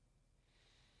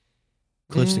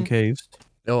 Cliffs and caves.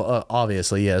 Oh,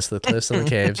 obviously, yes. The cliffs and the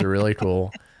caves are really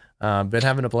cool. Been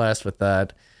having a blast with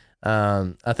that.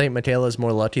 I think Michaela's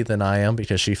more lucky than I am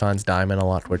because she finds diamond a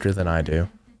lot quicker than I do.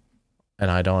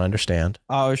 And I don't understand.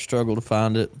 I always struggle to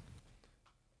find it.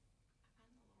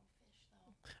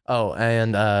 Oh,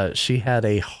 and she had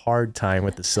a hard time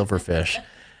with the silverfish.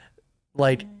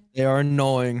 Like, they are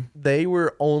annoying. They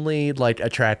were only like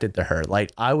attracted to her.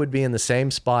 Like, I would be in the same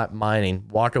spot mining,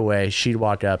 walk away, she'd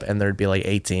walk up, and there'd be like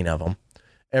 18 of them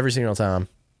every single time.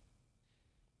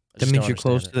 That means you're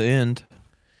close to the end.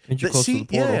 Means you're close to the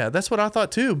portal. Yeah, that's what I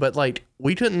thought too. But like,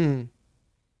 we couldn't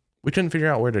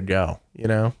figure out where to go. You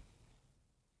know,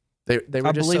 they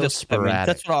were just so sporadic.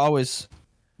 That's what I always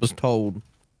was told.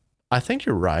 I think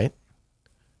you're right.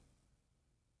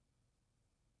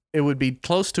 It would be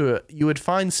close to you would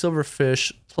find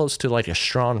silverfish close to like a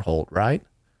stronghold, right?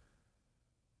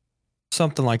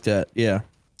 Something like that, yeah.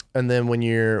 And then when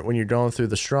you're going through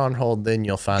the stronghold, then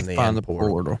you'll find the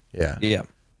portal. Yeah. Yeah.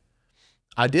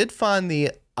 I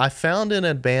found an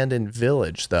abandoned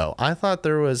village though. I thought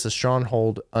there was a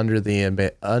stronghold under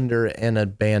an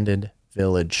abandoned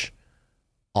village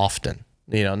often.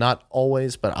 You know, not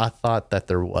always, but I thought that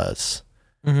there was.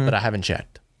 But I haven't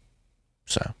checked.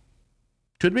 So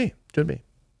Could be.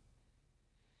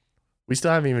 We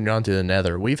still haven't even gone to the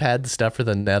Nether. We've had the stuff for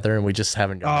the Nether, and we just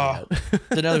haven't gone yet.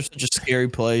 The Nether's such a scary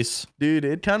place, dude.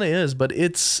 It kind of is, but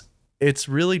it's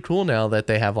really cool now that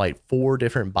they have like 4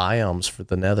 different biomes for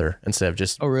the Nether instead of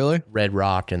just really red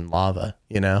rock and lava.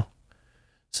 You know,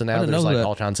 so now there's like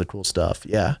all kinds of cool stuff.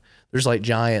 Yeah, there's like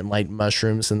giant like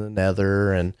mushrooms in the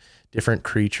Nether and different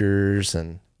creatures,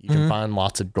 and you can find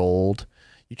lots of gold.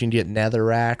 You can get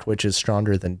netherrack, which is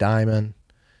stronger than diamond.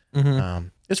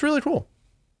 It's really cool.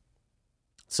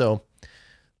 So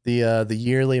the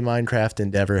yearly Minecraft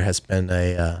endeavor has been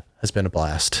a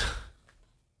blast.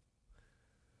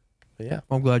 But yeah,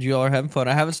 I'm glad you all are having fun.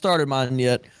 I haven't started mine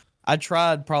yet. I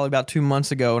tried probably about 2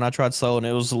 months ago, and I tried solo, and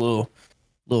it was a little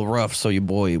rough. So your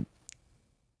boy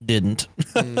didn't.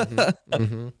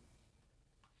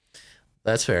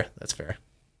 That's fair.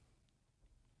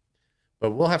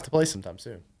 But we'll have to play sometime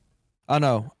soon. I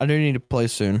know. I do need to play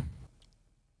soon.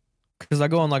 Because I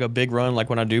go on like a big run. Like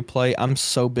when I do play, I'm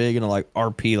so big into like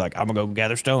RP. Like I'm going to go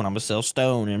gather stone. I'm going to sell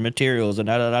stone and materials and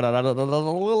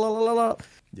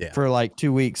for like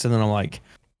 2 weeks. And then I'm like,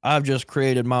 I've just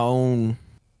created my own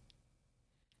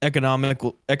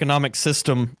economic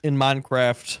system in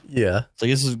Minecraft. Yeah. So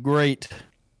this is great.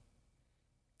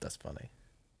 That's funny.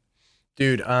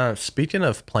 Dude, speaking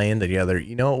of playing together,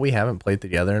 you know what we haven't played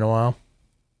together in a while?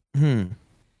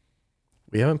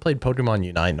 We haven't played Pokemon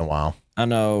Unite in a while. I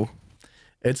know.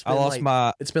 It's been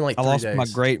like 3 days. My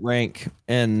great rank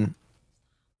and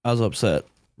I was upset.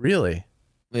 Really?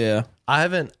 Yeah. I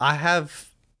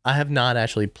have not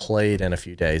actually played in a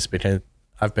few days because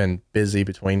I've been busy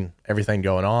between everything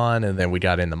going on, and then we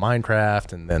got into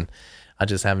Minecraft, and then I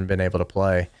just haven't been able to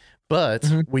play. But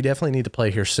we definitely need to play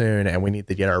here soon, and we need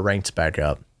to get our ranks back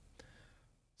up.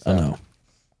 So I know.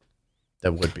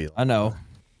 That would be. I know.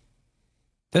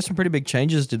 There's some pretty big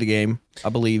changes to the game, I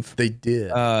believe. They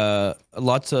did.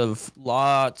 Lots of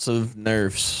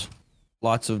nerfs.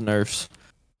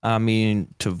 I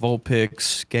mean, to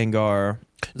Vulpix, Gengar,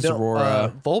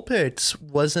 Zorora. Vulpix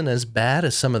wasn't as bad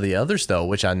as some of the others, though,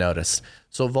 which I noticed.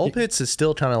 So Vulpix is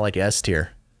still kind of like S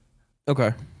tier.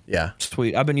 Okay. Yeah.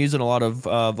 Sweet. I've been using a lot of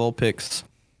Vulpix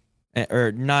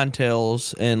or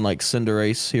Ninetales and like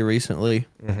Cinderace here recently.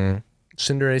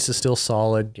 Cinderace is still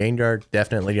solid. Gengar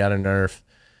definitely got a nerf.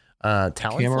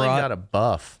 Talonflame got a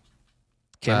buff.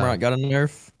 Camerupt got a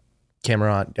nerf.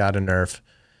 Camerupt got a nerf.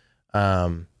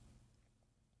 I'm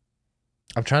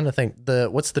trying to think.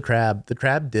 What's the crab? The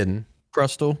crab didn't.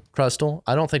 Crustle.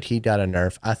 I don't think he got a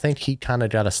nerf. I think he kind of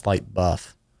got a slight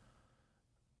buff.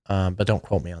 But don't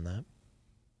quote me on that.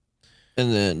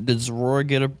 And then did Zorora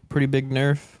get a pretty big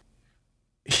nerf?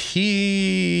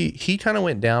 He kind of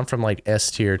went down from like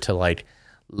S tier to like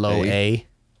low A.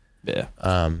 Yeah.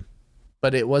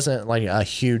 But it wasn't like a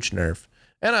huge nerf.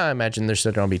 And I imagine there's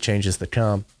still going to be changes that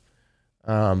come.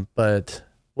 But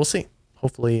we'll see.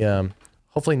 Hopefully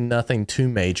nothing too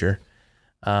major.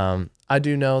 I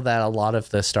do know that a lot of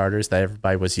the starters that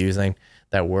everybody was using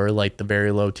that were like the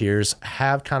very low tiers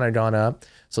have kind of gone up.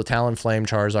 So Talonflame,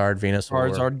 Charizard,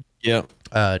 Venusaur, yeah,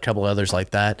 a couple others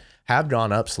like that have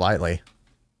gone up slightly,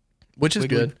 which is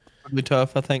good.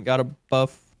 Wigglytuff, I think, got a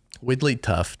buff.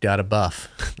 Wigglytuff got a buff.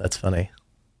 That's funny.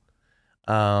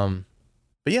 But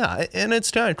yeah, and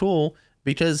it's kind of cool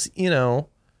because,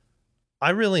 I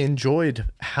really enjoyed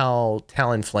how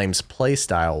Talonflame's play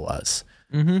style was.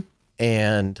 Mm-hmm.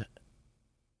 And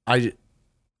I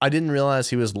didn't realize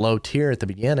he was low tier at the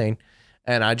beginning,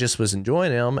 and I just was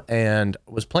enjoying him and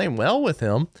was playing well with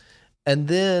him, and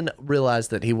then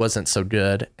realized that he wasn't so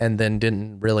good, and then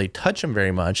didn't really touch him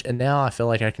very much. And now I feel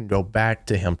like I can go back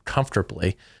to him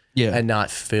comfortably, and not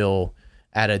feel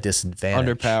at a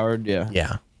disadvantage. Underpowered, yeah.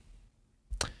 Yeah.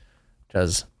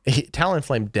 Because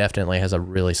Talonflame definitely has a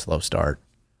really slow start.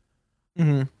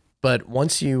 Mm-hmm. But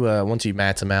once you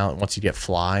max him out, once you get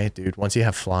Fly, dude, once you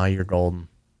have Fly, you're golden.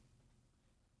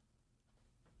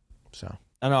 So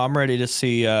I know I'm ready to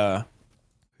see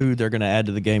who they're gonna add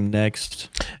to the game next.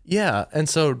 Yeah, and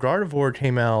so Gardevoir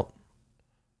came out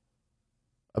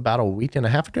about a week and a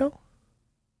half ago.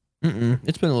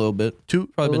 It's been a little bit.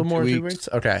 Probably a little more than 2 weeks.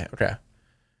 Okay.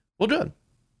 Well, good.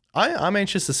 I'm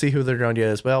anxious to see who they're going to get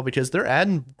as well, because they're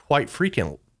adding quite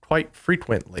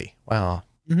frequently. Wow.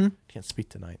 Can't speak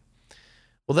tonight.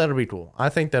 Well, that'll be cool. I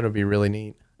think that'll be really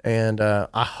neat, and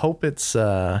I hope it's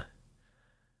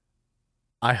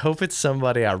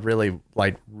somebody I really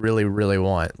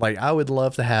want. Like, I would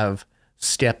love to have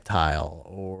Sceptile,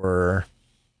 or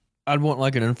I'd want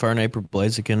like an Infernape or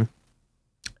Blaziken.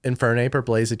 Infernape or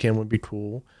Blaziken would be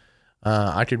cool.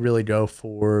 I could really go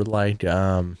for like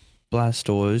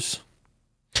Blastoise.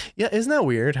 Yeah, isn't that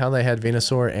weird how they had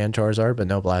Venusaur and Charizard but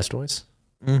no Blastoise?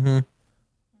 Mm-hmm.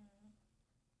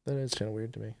 That is kind of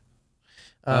weird to me.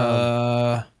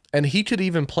 And he could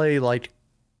even play like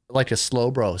a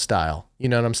Slowbro style. You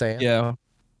know what I'm saying? Yeah.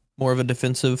 More of a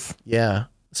defensive. Yeah.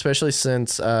 Especially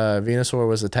since Venusaur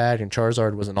was attack and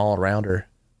Charizard was an all-arounder.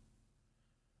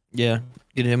 Yeah.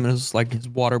 Get him as like his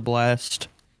Water Blast.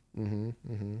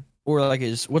 Or like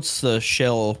what's the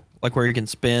shell, like where you can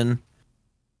spin?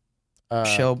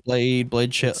 Shell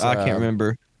blade shell. I can't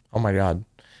remember. Oh my God.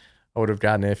 I would have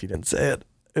gotten it if you didn't say it.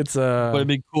 But it'd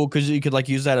be cool because you could like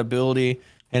use that ability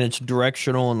and it's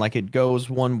directional and like it goes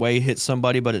one way, hits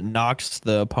somebody, but it knocks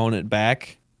the opponent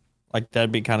back. Like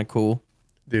that'd be kind of cool.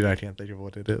 Dude, I can't think of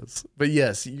what it is. But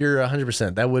yes, you're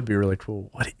 100%. That would be really cool.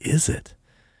 What is it?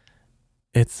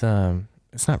 It's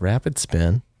not Rapid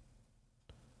Spin.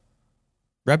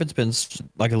 Rapid Spin's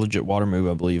like a legit water move,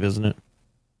 I believe, isn't it?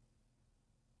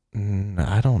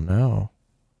 I don't know.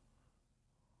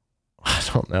 I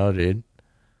don't know, dude.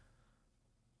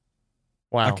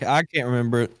 Wow. I can't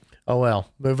remember it. Oh, well.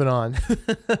 Moving on.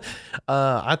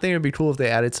 I think it'd be cool if they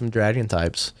added some dragon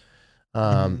types.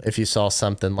 If you saw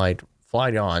something like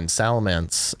Flygon,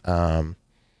 Salamence,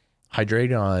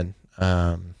 Hydreigon.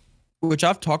 Which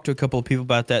I've talked to a couple of people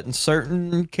about that. And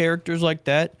certain characters like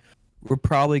that were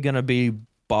probably going to be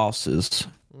bosses.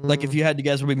 Like if you had to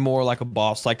guess, it would be more like a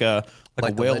boss, like a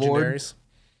Wailord.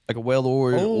 Like a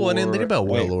Wailord. Oh, I didn't think about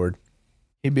Wailord.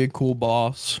 He'd be a cool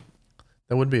boss.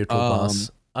 That would be a cool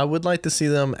boss. I would like to see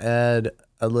them add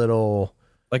a little...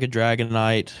 Like a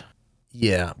Dragonite.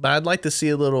 Yeah, but I'd like to see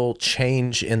a little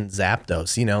change in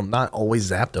Zapdos. Not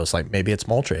always Zapdos. Like maybe it's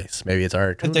Moltres. Maybe it's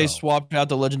Articuno. If they swapped out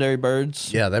the legendary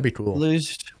birds. Yeah, that'd be cool. At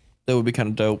least. That would be kind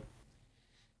of dope.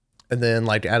 And then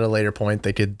like at a later point,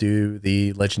 they could do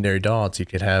the legendary dogs. You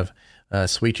could have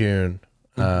Suicune,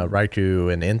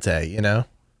 Raikou, and Entei,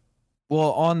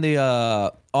 Well, on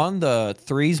the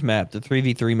threes map, the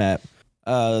 3v3 map,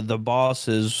 the boss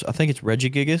is, I think it's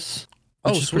Regigigas,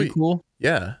 which is pretty cool.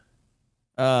 Yeah.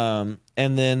 And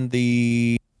then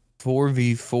the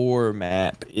 4v4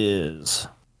 map is...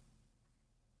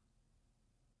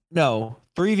 No,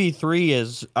 3v3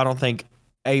 is, I don't think,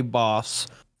 a boss.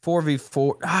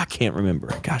 4v4, I can't remember.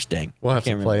 Gosh dang. We'll have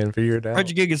to play and figure it out.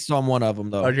 Regigigas is on one of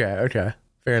them, though. Okay.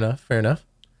 Fair enough. Well,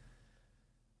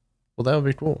 that would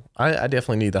be cool. I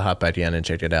definitely need to hop back in and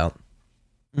check it out.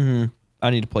 I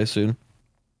need to play soon.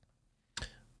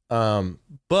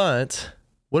 But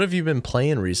what have you been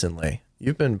playing recently?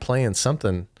 You've been playing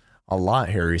something a lot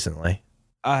here recently.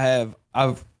 I have.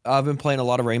 I've been playing a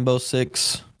lot of Rainbow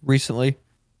Six recently.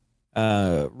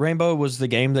 Rainbow was the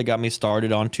game that got me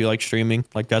started onto like streaming.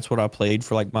 Like that's what I played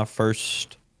for like my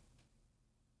first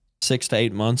 6 to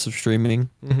 8 months of streaming.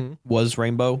 Was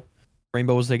Rainbow.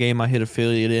 Rainbow was the game I hit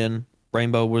affiliate in.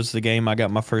 Rainbow was the game I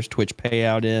got my first Twitch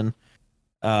payout in.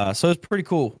 So it's pretty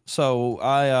cool. So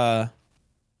I've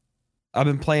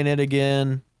been playing it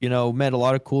again. Met a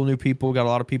lot of cool new people. Got a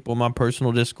lot of people in my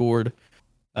personal Discord.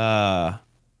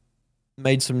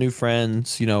 Made some new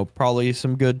friends. Probably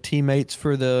some good teammates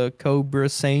for the Cobra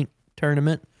Saint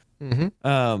tournament.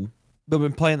 Mm-hmm. But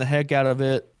been playing the heck out of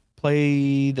it.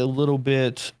 Played a little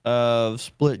bit of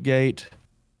Splitgate.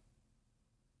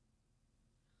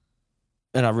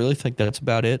 And I really think that's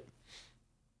about it.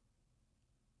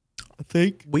 I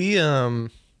think. We,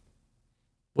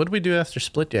 what did we do after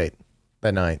Splitgate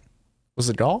that night? Was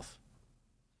it golf?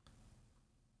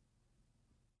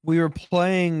 We were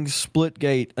playing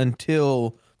Splitgate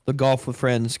until the Golf with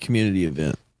Friends community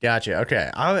event. Gotcha.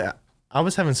 Okay. I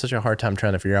was having such a hard time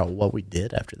trying to figure out what we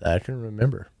did after that. I couldn't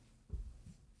remember.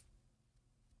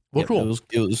 Well, cool.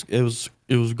 It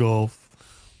was golf.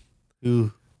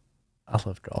 Ooh. I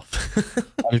love golf.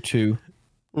 I do too.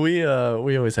 We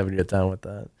always have a good time with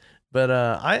that. But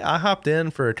I hopped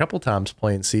in for a couple times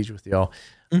playing Siege with y'all.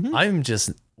 Mm-hmm. I'm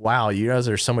just wow, you guys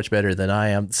are so much better than I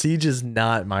am. Siege is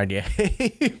not my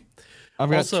game. I've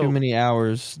got too many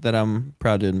hours that I'm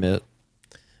proud to admit.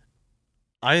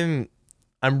 I'm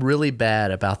really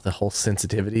bad about the whole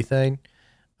sensitivity thing.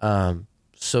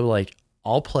 So like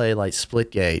I'll play like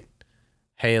Splitgate,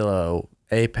 Halo,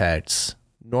 Apex,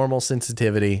 normal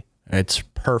sensitivity. It's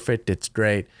perfect. It's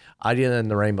great. I get in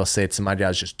the Rainbow Six and my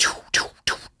guy's just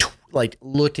like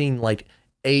looking like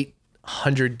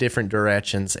 800 different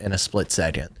directions in a split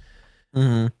second.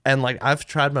 Mm-hmm. And like I've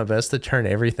tried my best to turn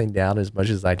everything down as much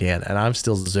as I can, and I'm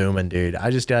still zooming, dude.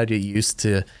 I just gotta get used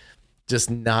to just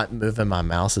not moving my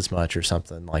mouse as much or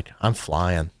something. Like I'm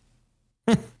flying.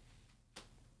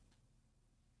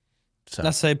 So.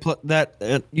 I say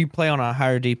you play on a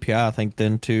higher DPI, I think,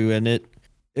 then too, and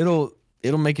it'll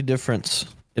make a difference.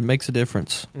 It makes a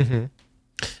difference. Mm-hmm.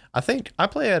 I think I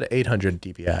play at 800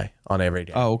 DPI on every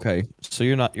game. Oh, okay. So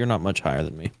you're not much higher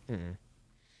than me. Mm-hmm.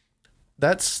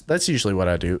 That's usually what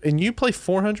I do. And you play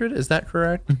 400, is that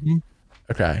correct? Mm-hmm.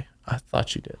 Okay. I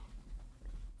thought you did.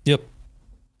 Yep.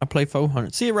 I play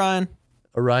 400. See you, Ryan.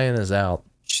 Orion is out.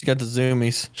 She's got the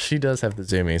zoomies. She does have the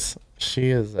zoomies. She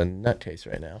is a nutcase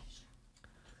right now.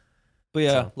 But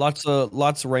yeah, lots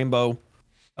of Rainbow.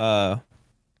 Planned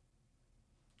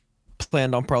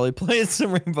on probably playing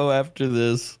some Rainbow after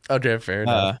this. Okay, fair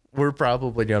enough. We're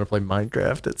probably gonna play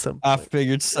Minecraft at some point. I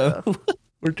figured so. Yeah.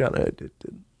 We're kind of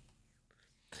addicted.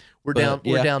 We're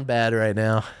down bad right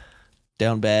now.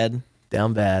 Down bad.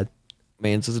 Down bad.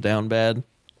 Mans is down bad.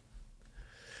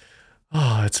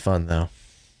 Oh, it's fun though.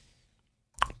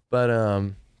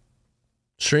 But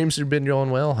streams have been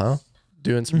going well, huh?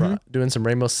 Doing some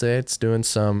Rainbow Six, doing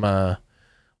some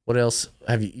what else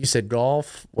have you said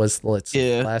golf was last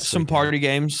some weekend. Party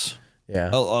games.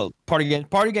 Yeah.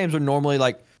 Party games are normally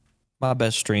like my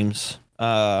best streams.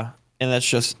 And that's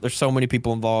just there's so many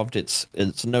people involved. It's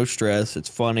no stress, it's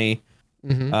funny.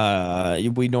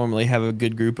 Mm-hmm. We normally have a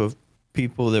good group of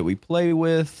people that we play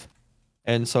with.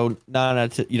 And so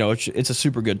it's a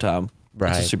super good time.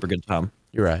 Right. It's a super good time.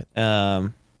 You're right.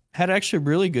 Had actually a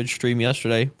really good stream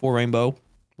yesterday for Rainbow.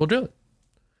 We'll do it.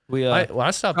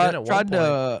 I stopped in at one point,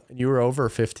 and you were over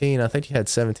 15. I think you had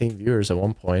 17 viewers at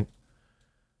one point.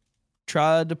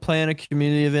 Tried to plan a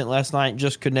community event last night,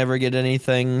 just could never get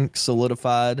anything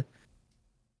solidified.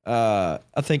 I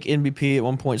think NBP at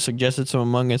one point suggested some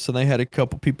Among Us, and they had a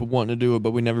couple people wanting to do it,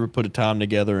 but we never put a time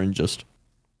together and just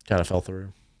kind of fell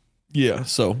through. Yeah,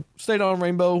 so stayed on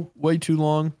Rainbow way too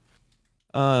long.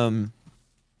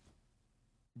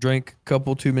 Drank a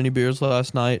couple too many beers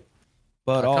last night,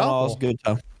 but all in all, it was a good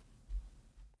time.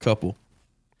 Couple.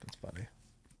 That's funny.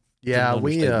 Yeah,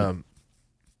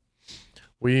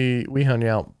 we hung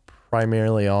out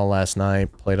primarily all last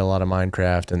night, played a lot of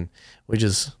Minecraft, and we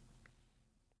just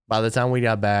by the time we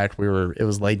got back, it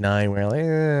was late night. We were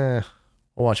like,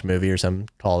 we'll watch a movie or something,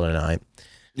 call it a night.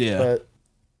 Yeah. But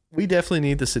we definitely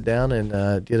need to sit down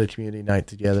and get a community night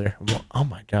together. Oh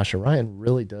my gosh, Orion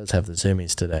really does have the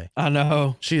zoomies today. I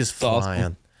know. She is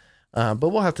flying. Awesome. But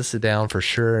we'll have to sit down for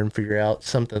sure and figure out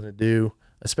something to do,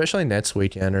 especially next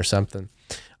weekend or something.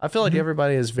 I feel like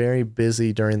everybody is very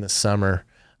busy during the summer,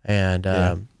 and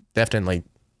definitely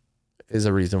is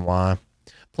a reason why.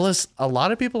 Plus, a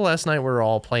lot of people last night were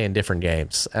all playing different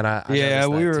games, and I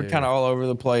we were kind of all over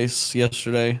the place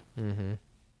yesterday. Mm-hmm.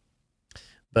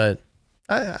 But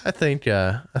I think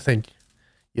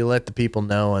you let the people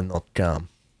know and they'll come.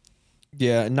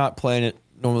 Yeah, and not playing it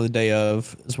normally the day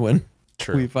of is when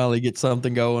we finally get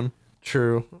something going.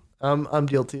 True. I'm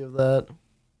guilty of that.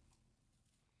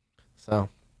 So,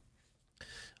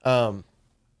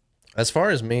 as far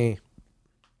as me,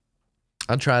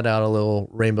 I tried out a little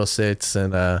Rainbow Six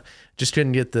and just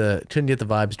couldn't get the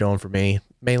vibes going for me,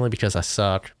 mainly because I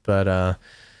suck. But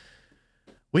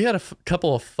We had a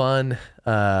couple of fun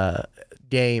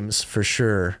games for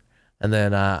sure. And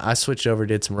then I switched over,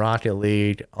 did some Rocket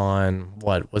League on,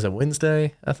 what was it,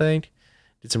 Wednesday, I think?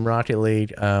 Did some Rocket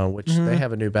League, which they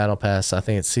have a new battle pass. I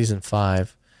think it's season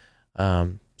 5.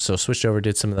 So switched over,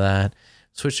 did some of that.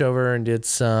 Switched over and did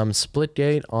some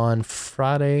Splitgate on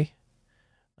Friday,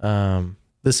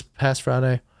 this past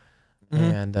Friday.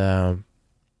 And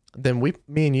then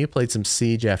me and you played some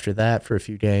Siege after that for a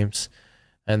few games.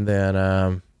 And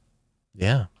then,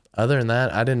 yeah, other than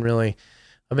that,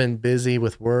 I've been busy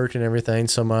with work and everything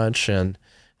so much, and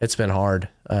it's been hard.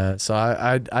 So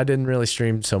I didn't really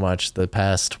stream so much the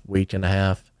past week and a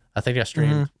half. I think I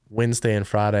streamed Wednesday and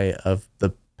Friday of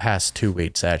the past 2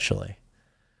 weeks, actually.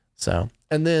 So,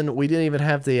 and then we didn't even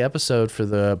have the episode for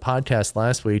the podcast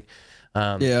last week.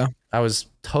 I was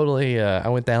totally, I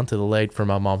went down to the lake for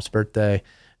my mom's birthday,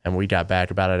 and we got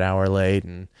back about an hour late,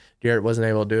 and Garrett wasn't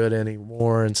able to do it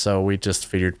anymore, and so we just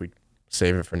figured we'd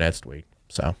save it for next week.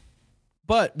 So,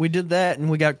 but we did that, and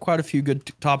we got quite a few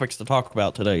good topics to talk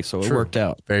about today, so it worked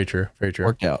out. Very true. Very true.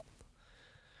 Worked out.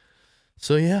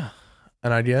 So yeah,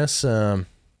 and I guess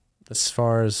as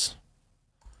far as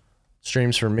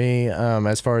streams for me,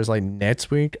 as far as like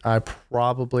next week, I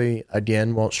probably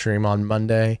again won't stream on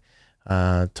Monday.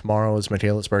 Tomorrow is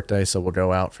Michaela's birthday, so we'll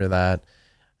go out for that,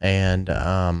 and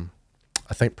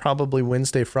I think probably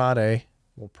Wednesday, Friday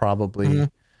will probably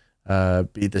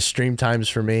be the stream times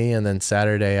for me, and then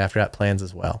Saturday after that plans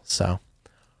as well. So,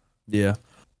 yeah,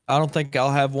 I don't think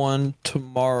I'll have one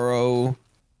tomorrow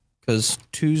because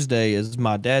Tuesday is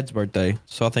my dad's birthday,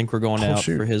 so I think we're going out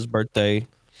for his birthday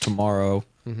tomorrow.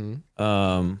 And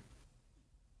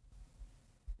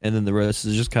then the rest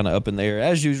is just kind of up in the air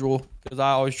as usual because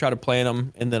I always try to plan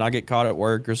them, and then I get caught at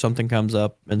work or something comes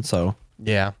up, and so.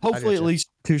 Yeah. Hopefully at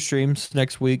least 2 streams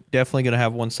next week. Definitely going to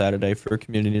have one Saturday for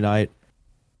community night.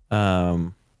 Yeah.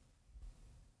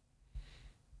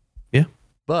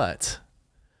 But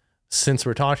since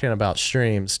we're talking about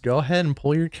streams, go ahead and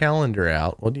pull your calendar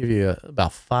out. We'll give you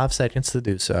about 5 seconds to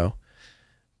do so.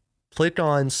 Click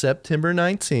on September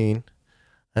 19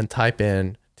 and type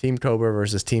in Team Cobra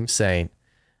versus Team Saint,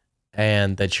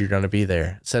 and that you're going to be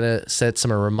there. Set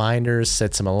some reminders,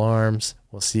 set some alarms.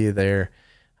 We'll see you there.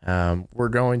 We're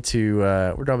going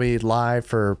to be live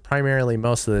for primarily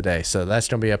most of the day, so that's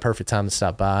going to be a perfect time to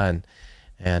stop by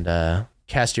and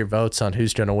cast your votes on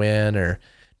who's going to win or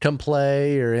come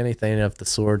play or anything of the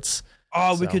sorts.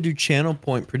 Oh, we could do channel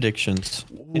point predictions.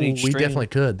 We definitely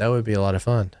could. That would be a lot of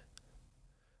fun.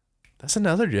 That's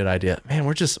another good idea, man.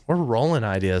 We're rolling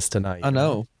ideas tonight. I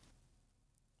know.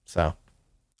 So,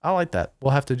 I like that.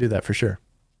 We'll have to do that for sure.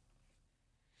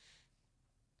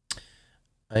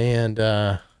 And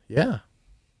yeah,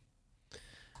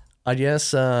 I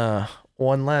guess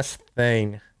one last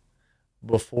thing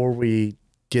before we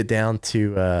get down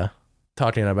to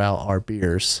talking about our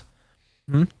beers.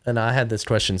 And I had this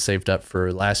question saved up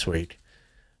for last week.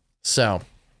 So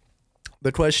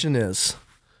the question is,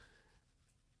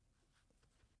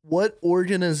 what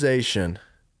organization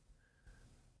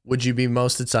would you be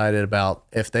most excited about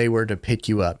if they were to pick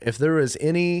you up? If there was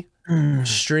any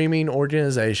streaming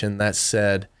organization that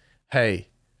said, hey,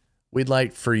 we'd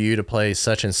like for you to play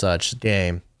such and such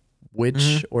game,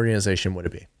 which organization would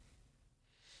it be?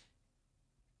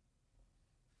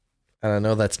 And I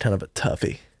know that's kind of a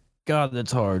toughie. God,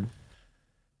 that's hard.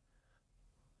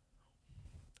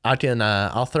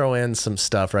 I'll throw in some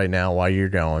stuff right now while you're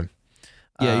going.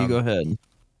 Yeah, you go ahead.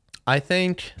 I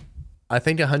think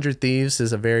 100 Thieves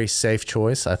is a very safe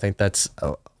choice. I think that's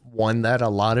one that a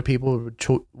lot of people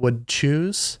would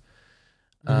choose.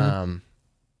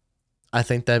 I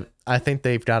think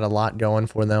they've got a lot going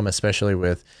for them, especially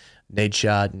with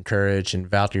Nadeshot and Courage and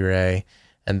Valkyrie,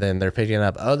 and then they're picking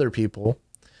up other people.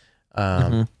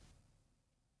 I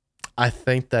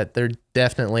think that they're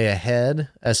definitely ahead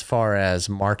as far as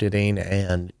marketing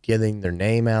and getting their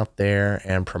name out there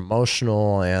and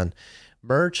promotional and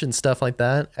merch and stuff like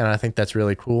that. And I think that's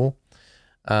really cool.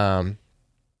 I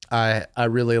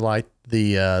really like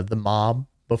the mob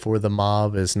before the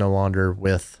mob is no longer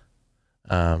with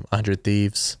 100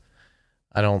 Thieves.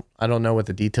 I don't know what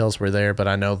the details were there, but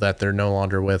I know that they're no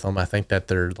longer with them. I think that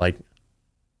they're like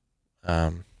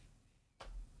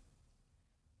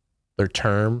their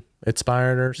term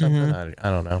expired or something.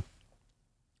 I don't know.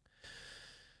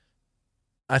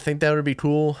 I think that would be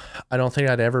cool. I don't think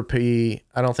I'd ever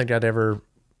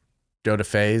go to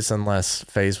FaZe unless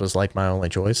FaZe was like my only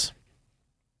choice.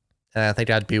 And I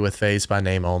think I'd be with FaZe by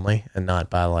name only and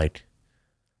not by like,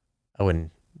 I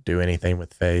wouldn't do anything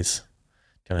with FaZe.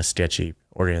 Kind of sketchy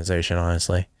organization,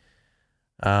 honestly.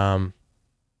 I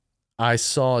I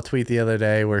saw a tweet the other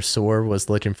day where Soar was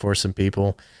looking for some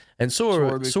people, and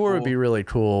Soar would be really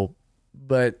cool.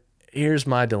 But here's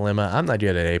my dilemma: I'm not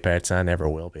good at Apex, and I never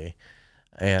will be.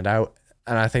 And I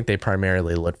think they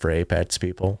primarily look for Apex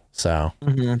people. So,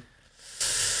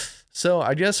 So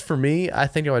I guess for me, I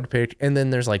think I would pick. And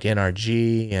then there's like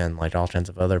NRG and like all kinds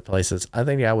of other places. I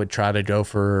think I would try to go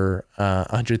for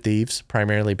 100 Thieves,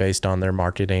 primarily based on their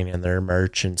marketing and their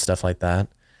merch and stuff like that.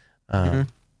 I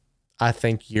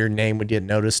think your name would get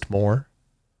noticed more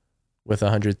with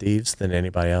 100 Thieves than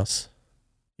anybody else.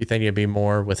 You think it'd be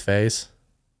more with FaZe?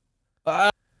 I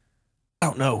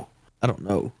don't know.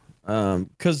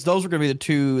 Because those are going to be the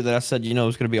two that I said, it's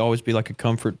going to be always be like a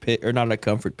comfort pick, or not a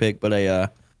comfort pick, but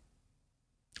a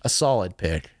solid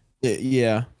pick.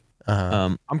 Yeah.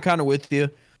 I'm kind of with you.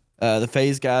 The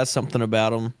FaZe guys, something about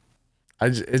them.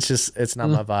 It's not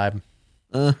my vibe.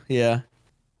 Yeah.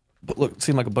 But look, it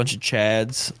seemed like a bunch of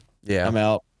Chads. Yeah. I'm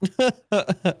out.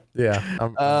 Yeah.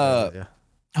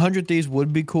 100 Thieves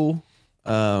would be cool.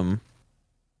 I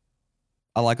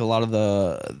like a lot of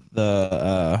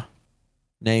the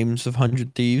names of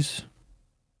 100 Thieves.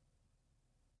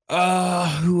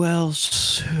 Who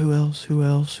else?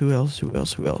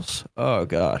 Oh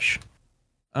gosh.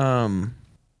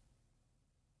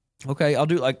 Okay, I'll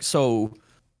do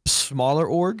smaller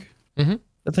org. I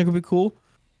think would be cool.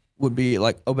 Would be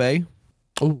like Obey.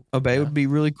 Obey would be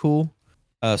really cool.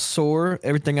 Soar,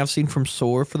 everything I've seen from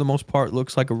Soar for the most part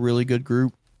looks like a really good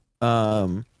group.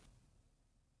 I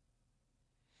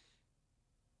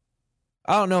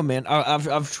don't know, man.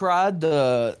 I've tried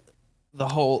the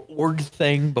whole org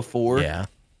thing before. Yeah.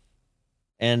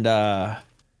 And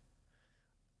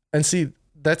see,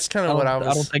 that's kind of I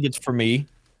don't think it's for me.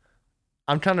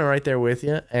 I'm kind of right there with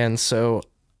you. And so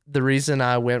the reason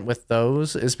I went with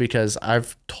those is because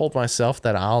I've told myself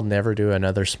that I'll never do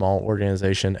another small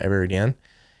organization ever again.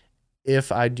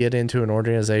 If I get into an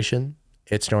organization,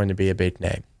 it's going to be a big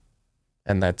name.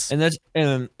 And that's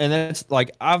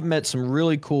like, I've met some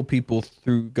really cool people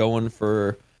through going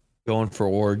for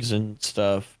orgs and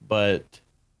stuff, but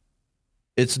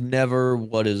it's never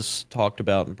what is talked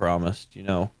about and promised,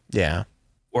 Yeah.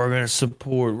 We're going to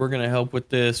support, we're going to help with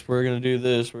this, we're going to do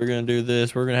this, we're going to do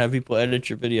this, we're going to have people edit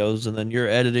your videos, and then you're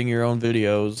editing your own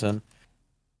videos, and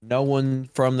no one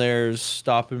from there's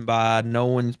stopping by, no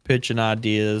one's pitching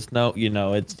ideas,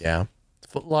 it's... Yeah.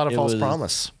 A lot of false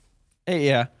promise.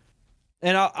 Yeah.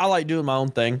 And I like doing my own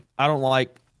thing. I don't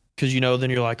like, because, then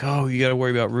you're like, oh, you got to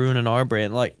worry about ruining our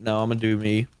brand. Like, no, I'm going to do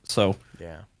me. So,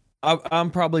 yeah.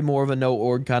 I'm probably more of a no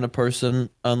org kind of person,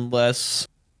 unless...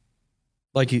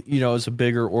 like, it's a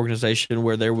bigger organization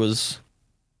where there was,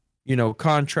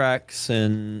 contracts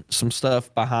and some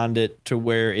stuff behind it to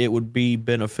where it would be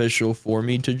beneficial for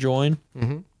me to join.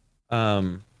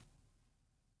 I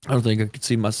don't think I could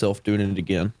see myself doing it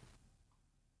again.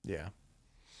 Yeah.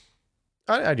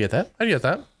 I get that.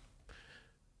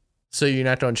 So you're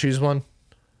not going to choose one?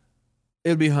 It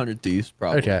would be 100 Thieves,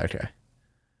 probably. Okay.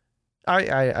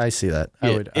 I see that.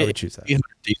 I would choose that.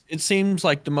 It seems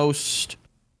like the most...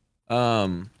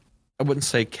 I wouldn't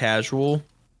say casual,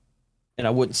 and I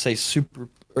wouldn't say super,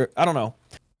 I don't know.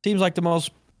 Seems like the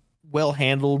most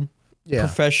well-handled,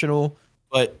 professional,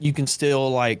 but you can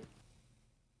still, like,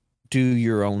 do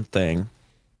your own thing.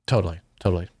 Totally.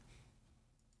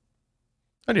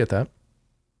 I get that.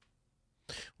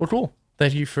 Well, cool.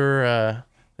 Thank you for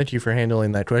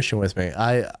handling that question with me.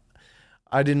 I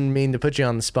didn't mean to put you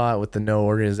on the spot with the no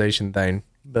organization thing,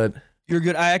 but... You're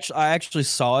good. I actually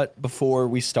saw it before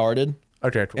we started.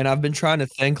 Okay, cool. And I've been trying to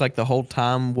think like the whole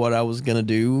time what I was gonna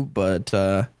do, but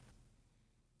 100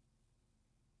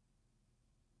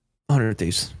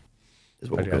 Thieves is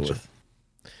what we'll go with.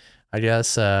 I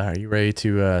guess. Are you ready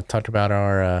to talk about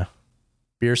our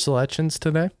beer selections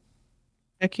today?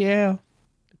 Heck yeah!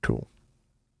 Cool.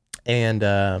 And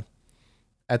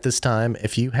at this time,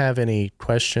 if you have any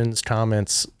questions,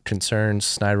 comments, concerns,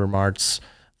 snide remarks,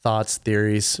 thoughts,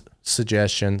 theories,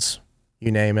 suggestions,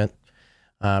 you name it,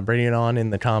 bring it on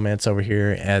in the comments over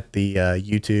here at the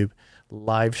YouTube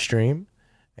live stream,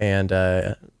 and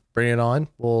bring it on.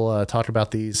 We'll talk about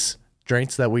these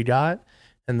drinks that we got,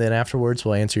 and then afterwards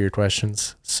we'll answer your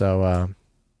questions. So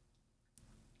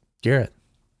Garrett,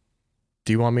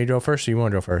 do you want me to go first, or you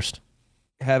want to go first?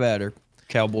 Have at her,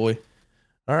 cowboy.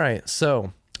 All right,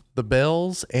 so the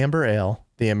Bell's Amber Ale,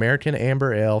 the American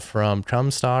Amber Ale from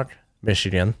Comstock,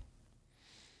 Michigan.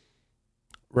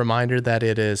 Reminder that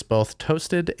it is both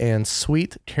toasted and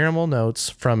sweet caramel notes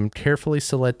from carefully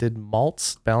selected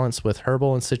malts balanced with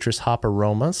herbal and citrus hop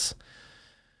aromas.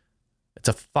 It's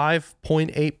a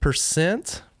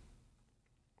 5.8%.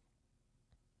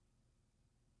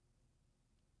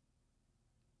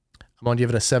 I'm going to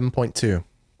give it a 7.2.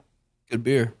 Good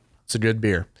beer. It's a good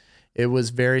beer. It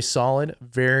was very solid,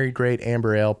 very great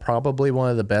amber ale. Probably one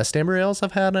of the best amber ales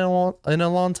I've had in a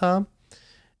long time.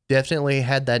 Definitely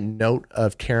had that note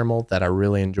of caramel that I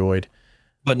really enjoyed.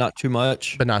 But not too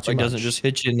much. But not too much. It doesn't just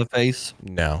hit you in the face.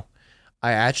 No.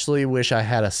 I actually wish I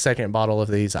had a second bottle of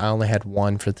these. I only had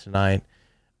one for tonight.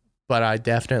 But I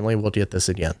definitely will get this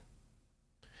again.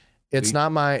 It's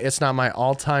not my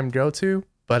all-time go-to,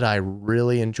 but I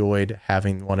really enjoyed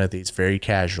having one of these very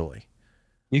casually.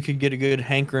 You could get a good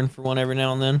hankering for one every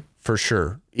now and then. For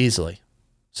sure, easily.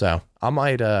 So I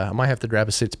might have to grab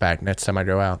a 6-pack next time I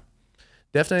go out.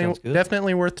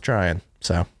 Definitely worth trying.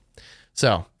 So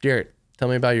Garrett, tell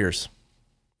me about yours.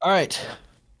 All right,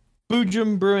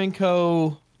 Boojum Brewing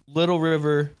Co. Little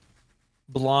River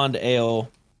Blonde Ale,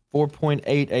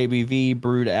 4.8 ABV,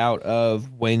 brewed out of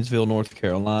Waynesville, North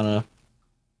Carolina.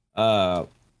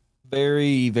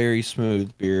 Very, very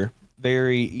smooth beer.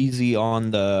 Very easy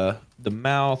on the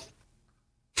mouth.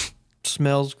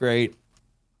 Smells great.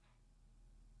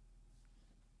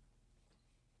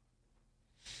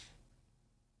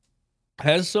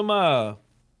 Has some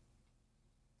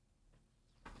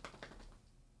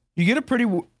you get a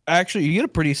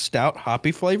pretty stout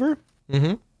hoppy flavor.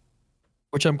 Mm-hmm.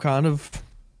 Which I'm kind of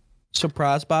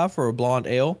surprised by for a blonde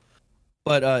ale.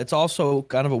 But it's also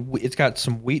it's got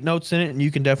some wheat notes in it, and you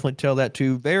can definitely tell that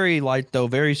too. Very light though,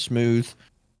 very smooth.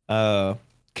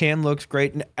 Can looks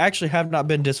great, and actually have not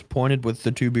been disappointed with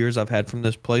the 2 beers I've had from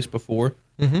this place before.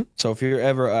 Mm-hmm. So if you're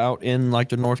ever out in like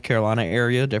the North Carolina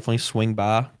area, definitely swing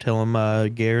by. Tell them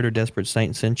Garrett or Desperate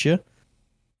Saint sent you.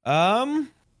 I'm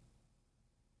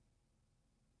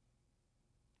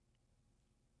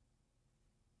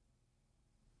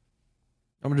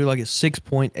gonna do like a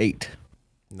 6.8.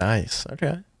 Nice.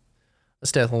 Okay.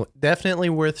 That's definitely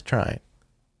worth trying.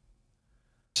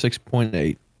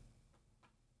 6.8.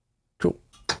 Cool.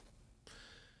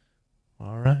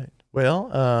 All right.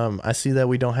 Well, I see that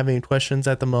we don't have any questions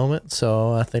at the moment,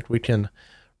 so I think we can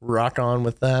rock on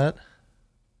with that.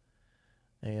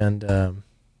 And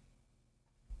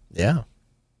yeah.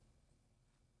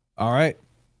 All right.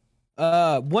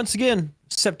 Once again,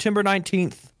 September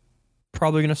 19th.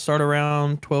 Probably going to start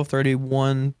around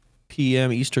 12:31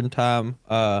 p.m. Eastern time.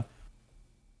 Time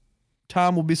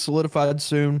will be solidified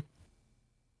soon.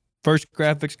 First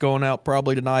graphics going out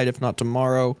probably tonight, if not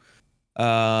tomorrow.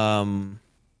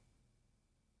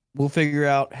 We'll figure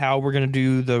out how we're going to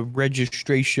do the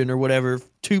registration or whatever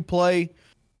to play.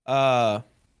 Be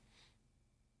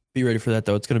ready for that,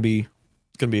 though. It's going to be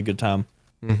a good time.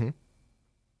 Mm-hmm.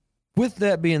 With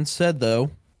that being said,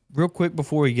 though, real quick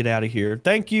before we get out of here,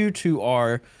 thank you to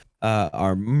our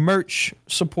merch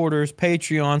supporters,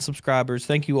 Patreon subscribers.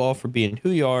 Thank you all for being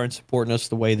who you are and supporting us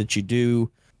the way that you do.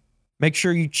 Make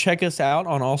sure you check us out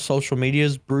on all social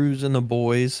medias, Brews and the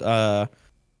Boys,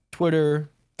 Twitter,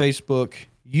 Facebook,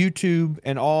 YouTube,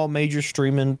 and all major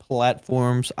streaming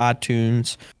platforms,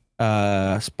 iTunes,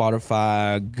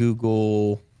 Spotify,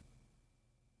 Google,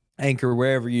 Anchor,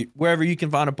 wherever you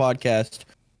can find a podcast,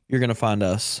 you're going to find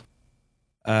us.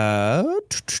 And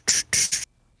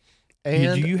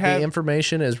the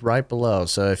information is right below.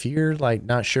 So if you're like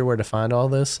not sure where to find all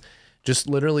this, just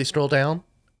literally scroll down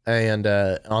and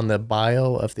on the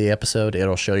bio of the episode,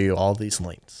 it'll show you all these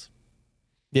links.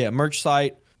 Yeah, merch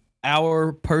site,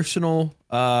 our personal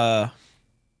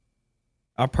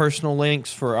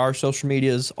links for our social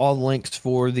medias, all the links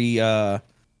for the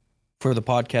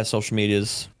podcast social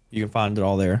medias. You can find it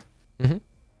all there. Mm-hmm.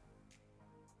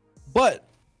 But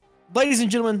ladies and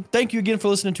gentlemen, thank you again for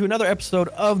listening to another episode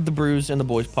of the Brews and the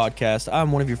Boys podcast.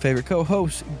 I'm one of your favorite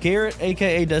co-hosts, Garrett,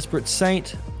 a.k.a. Desperate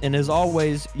Saint. And as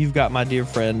always, you've got my dear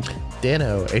friend,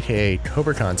 Dano, a.k.a.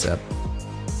 Cobra Concept.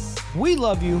 We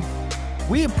love you.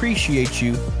 We appreciate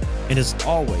you. And as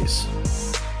always,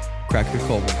 crack your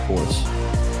cold one for us.